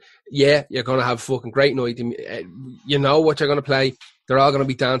come in, yeah, you're going to have a fucking great night. You know what you're going to play. They're all going to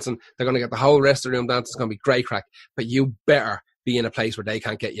be dancing. They're going to get the whole rest of the room dancing. It's going to be great crack. But you better be in a place where they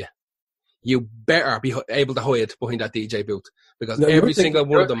can't get you. You better be able to hide behind that DJ booth because every single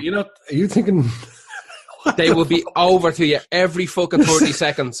one of them, Are you thinking? they will be over to you every fucking 30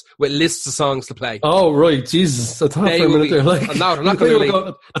 seconds with lists of songs to play. Oh, right. Jesus. I thought They for a will minute be, they're like. no, they're not going to be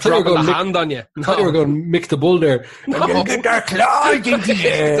dropping the going hand on you. I thought you were going Mick the Bull there. No. Get their claws into you.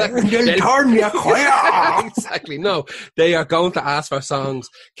 Exactly. They'll turn you quiet. Exactly. No, they are going to ask for songs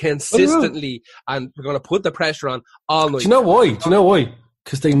consistently and we're going to put the pressure on all night. Do you know why?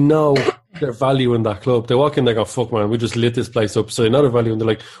 Because they know their value in that club. They walk in, they go, "Fuck, man, we just lit this place up." So they know their value, and they're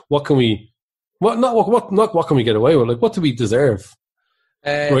like, "What can we? What can we get away with? Like, what do we deserve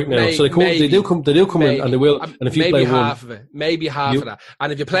right now?" So they do come in, and they will. And if you maybe play half one, of it, maybe half of that,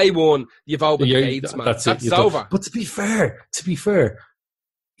 and if you play one, you've opened the gates, man. That's That's it. over. But to be fair,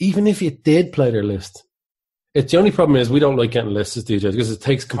 even if you did play their list, the only problem is we don't like getting lists as DJs because it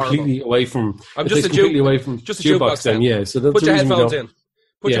takes completely away from. I'm it just takes a completely away from just a jukebox. Then, yeah. So that's Put the your reason we headphones don't- in.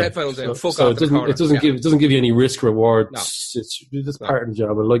 Put your headphones in. Fuck so off to the corner. it doesn't give you any risk reward. No. It's part of the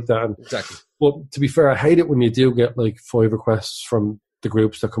job. I like that. And, Exactly. but to be fair, I hate it when you do get like 5 requests from the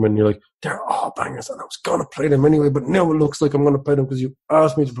groups that come in. And you're like, they're all bangers, and I was gonna play them anyway, but now it looks like I'm gonna play them because you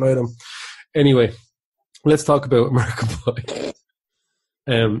asked me to play them. Anyway, let's talk about American Pie.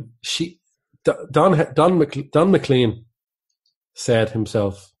 Don McLean said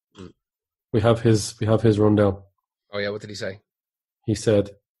himself. We have his rundown. Oh yeah, what did he say? He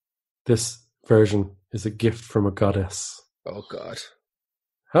said, "This version is a gift from a goddess. Oh God.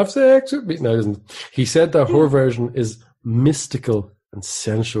 Have sex with me." No, it isn't. He said that her version is mystical and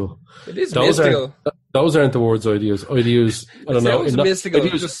sensual. It is mystical. Those aren't the words I'd use. I don't know. Sounds mystical.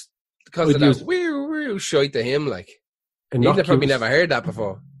 Just because Would of that use- woo shite to him, like he'd Innocuous, probably never heard that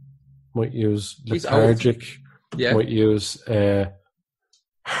before. might use He's lethargic, Yeah, might use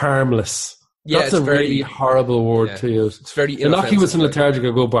harmless. yeah, That's it's a very, really horrible word yeah. to use. it's very Innocuous and inoffensive, like. lethargic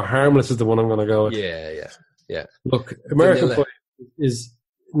are good, but harmless is the one I'm going to go with. Yeah. Look, American Vanilla. Pie is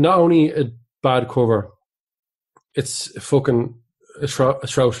not only a bad cover, it's fucking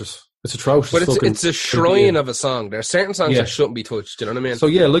atrocious. It's atrocious. But fucking it's a shrine idea. of a song. There are certain songs Yeah. that shouldn't be touched. Do you know what I mean? So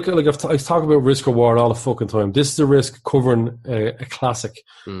yeah, look, like I talk about Risk Award all the fucking time. This is the Risk covering a classic,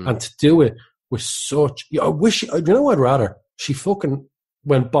 and to do it with such. I wish. You know what I'd rather? She fucking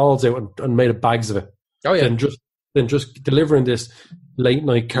went balls out and made bags of it. Oh yeah, Than just delivering this late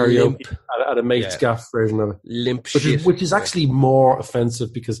night karaoke at a mate's gaff version of it, limp which shit. is actually more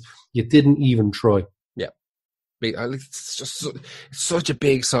offensive because you didn't even try. It's just it's such a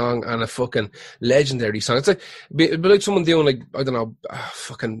big song and a fucking legendary song. It's like it'd be like someone doing like I don't know,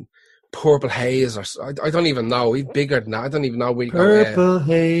 fucking Purple Haze or I don't even know. He's bigger than that. I don't even know where you go. Purple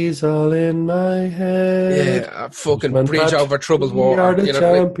haze all in my head. Yeah, fucking When Bridge that- Over Troubled We are Water. the You know,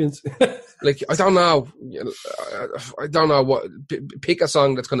 champions. like I don't know. I don't know what. Pick a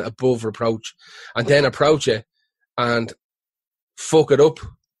song that's kind of above reproach, and then approach it and fuck it up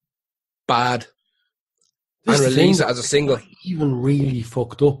bad. This And is the release thing, it as a single. it's not even really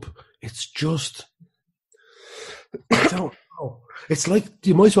fucked up. It's just I don't know. It's like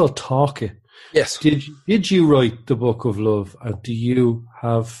you might as well talk it. Yes. Did you write the Book of Love, and do you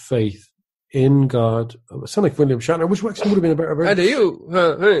have faith in God? It sound like William Shatner, which actually would have been a better How version. do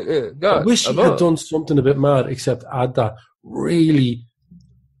you? God, I wish he above. had done something a bit mad, except add that really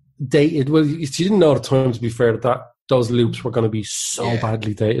dated. Well, you didn't know at the time, to be fair, that those loops were going to be so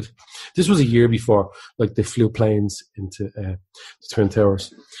badly dated. This was a year before, like they flew planes into the Twin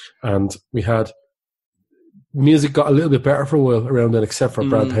Towers, and we had music got a little bit better for a while around then, except for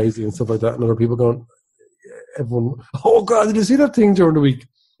Brad Paisley and stuff like that, and other people going, everyone, oh God, did you see that thing during the week?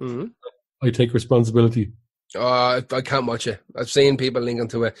 Mm-hmm. I take responsibility. I can't watch it. I've seen people linking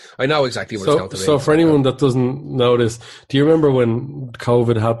to it. I know exactly what it's going to be. So for anyone that doesn't know this, do you remember when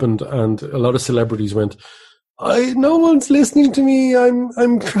COVID happened and a lot of celebrities went, no one's listening to me,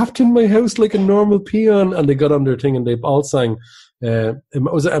 I'm trapped in my house like a normal peon, and they got on their thing and they all sang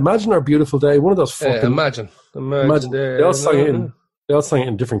was it Imagine Our Beautiful Day? One of those fucking Imagine. They all sang it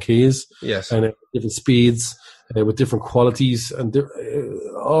in different keys, yes, and at different speeds, with different qualities, and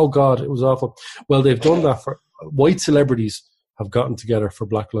oh God, it was awful. Well, they've done that for white celebrities have gotten together for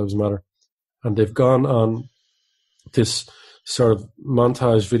Black Lives Matter, and they've gone on this sort of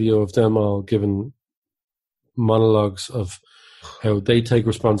montage video of them all giving monologues of how they take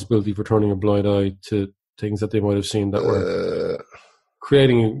responsibility for turning a blind eye to things that they might have seen that were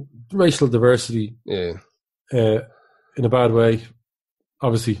creating racial diversity in a bad way,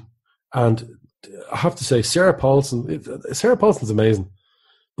 obviously. And I have to say, Sarah Paulson's amazing,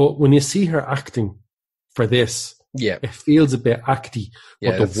 but when you see her acting for this, it feels a bit acty.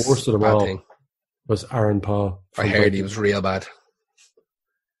 Yeah, but the worst of them all thing was Aaron Paul. I heard he was real bad.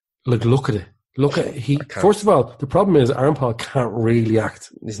 Like, look at it. First of all, the problem is Aaron Paul can't really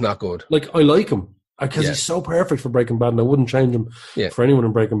act. He's not good. Like, I like him because he's so perfect for Breaking Bad, and I wouldn't change him for anyone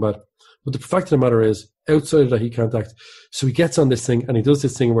in Breaking Bad. But the fact of the matter is, outside of that, he can't act. So he gets on this thing, and he does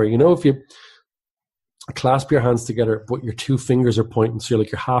this thing where, you know, if you clasp your hands together, but your two fingers are pointing, so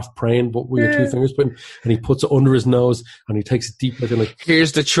you're half praying, but with your two fingers pointing, and he puts it under his nose, and he takes it deep, like,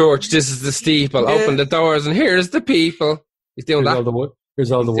 here's the church, this is the steeple, open the doors, and here's the people. He's doing that.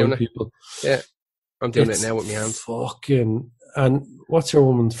 Here's all the white people. Yeah. I'm doing it now with my hands. Fucking, and what's her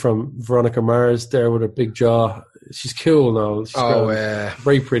woman from Veronica Mars there with her big jaw? She's cool now. She's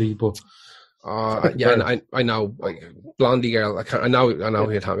very pretty, but I know, like, blondie girl. I know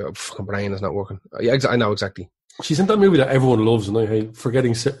who you're talking about. Fucking brain is not working. Yeah, I know exactly. She's in that movie that everyone loves, and I hate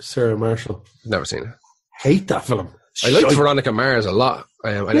Forgetting Sarah Marshall. Never seen it. Hate that film. I like Veronica Mars a lot.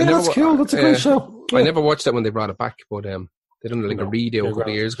 That's cool. That's a great show. I never watched it when they brought it back, but they done like a redo a couple of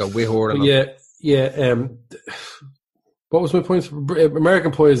years ago with her. What was my point?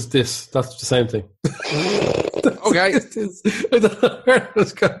 American Pie is this. That's the same thing. Okay. I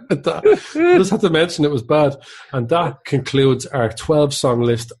just had to mention it was bad. And that concludes our 12-song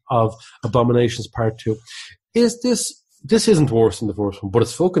list of Abominations Part 2. This isn't worse than the first one, but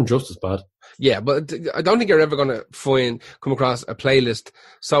it's fucking just as bad. Yeah, but I don't think you're ever going to come across a playlist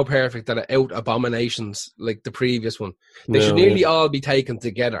so perfect that it out Abominations like the previous one. They should nearly all be taken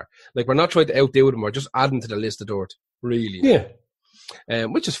together. Like, we're not trying to outdo them, we're just adding to the list of dirt. Really. Yeah.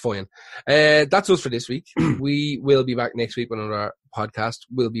 Which is fine. That's us for this week. We will be back next week on our podcast.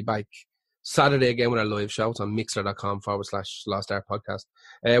 We'll be back Saturday again with our live show. It's on mixler.com/Lost Art Podcast.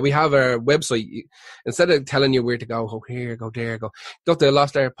 We have our website. Instead of telling you where to go here, go there, go to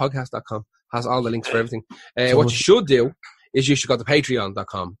lostartpodcast.com. Has all the links for everything. What you should do is you should go to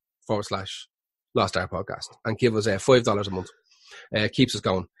patreon.com/Lost Art Podcast and give us $5 a month. Keeps us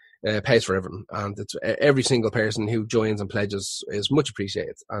going. Pays for everything, and it's every single person who joins and pledges is much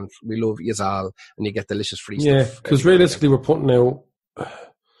appreciated, and we love you all, and you get delicious free stuff. Yeah, because realistically, we're putting out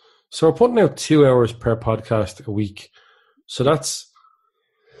 2 hours per podcast a week, so that's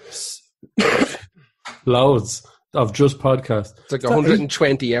loads of just podcasts. It's like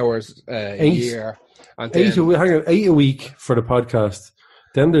 120 hours a year, and then, 8 a week for the podcast.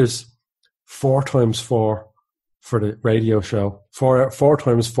 Then there's 4 times 4. For the radio show, 4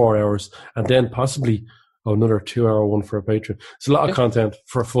 times 4 hours, and then possibly another 2 hour one for a patron. It's a lot of content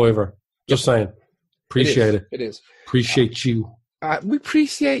for a $5. Just saying. Appreciate it. It is. Appreciate you. We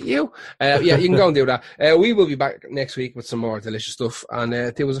appreciate you. Yeah, you can go and do that. We will be back next week with some more delicious stuff.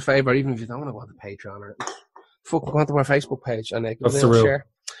 And do us a favour, even if you don't want to go on the Patreon or go onto our Facebook page and give it a share.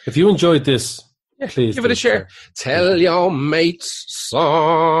 If you enjoyed this, please give it a share. Tell your mates some.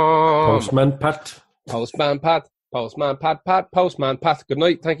 Postman Pat. Postman Pat. Good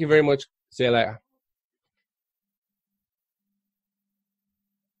night. Thank you very much. See you later.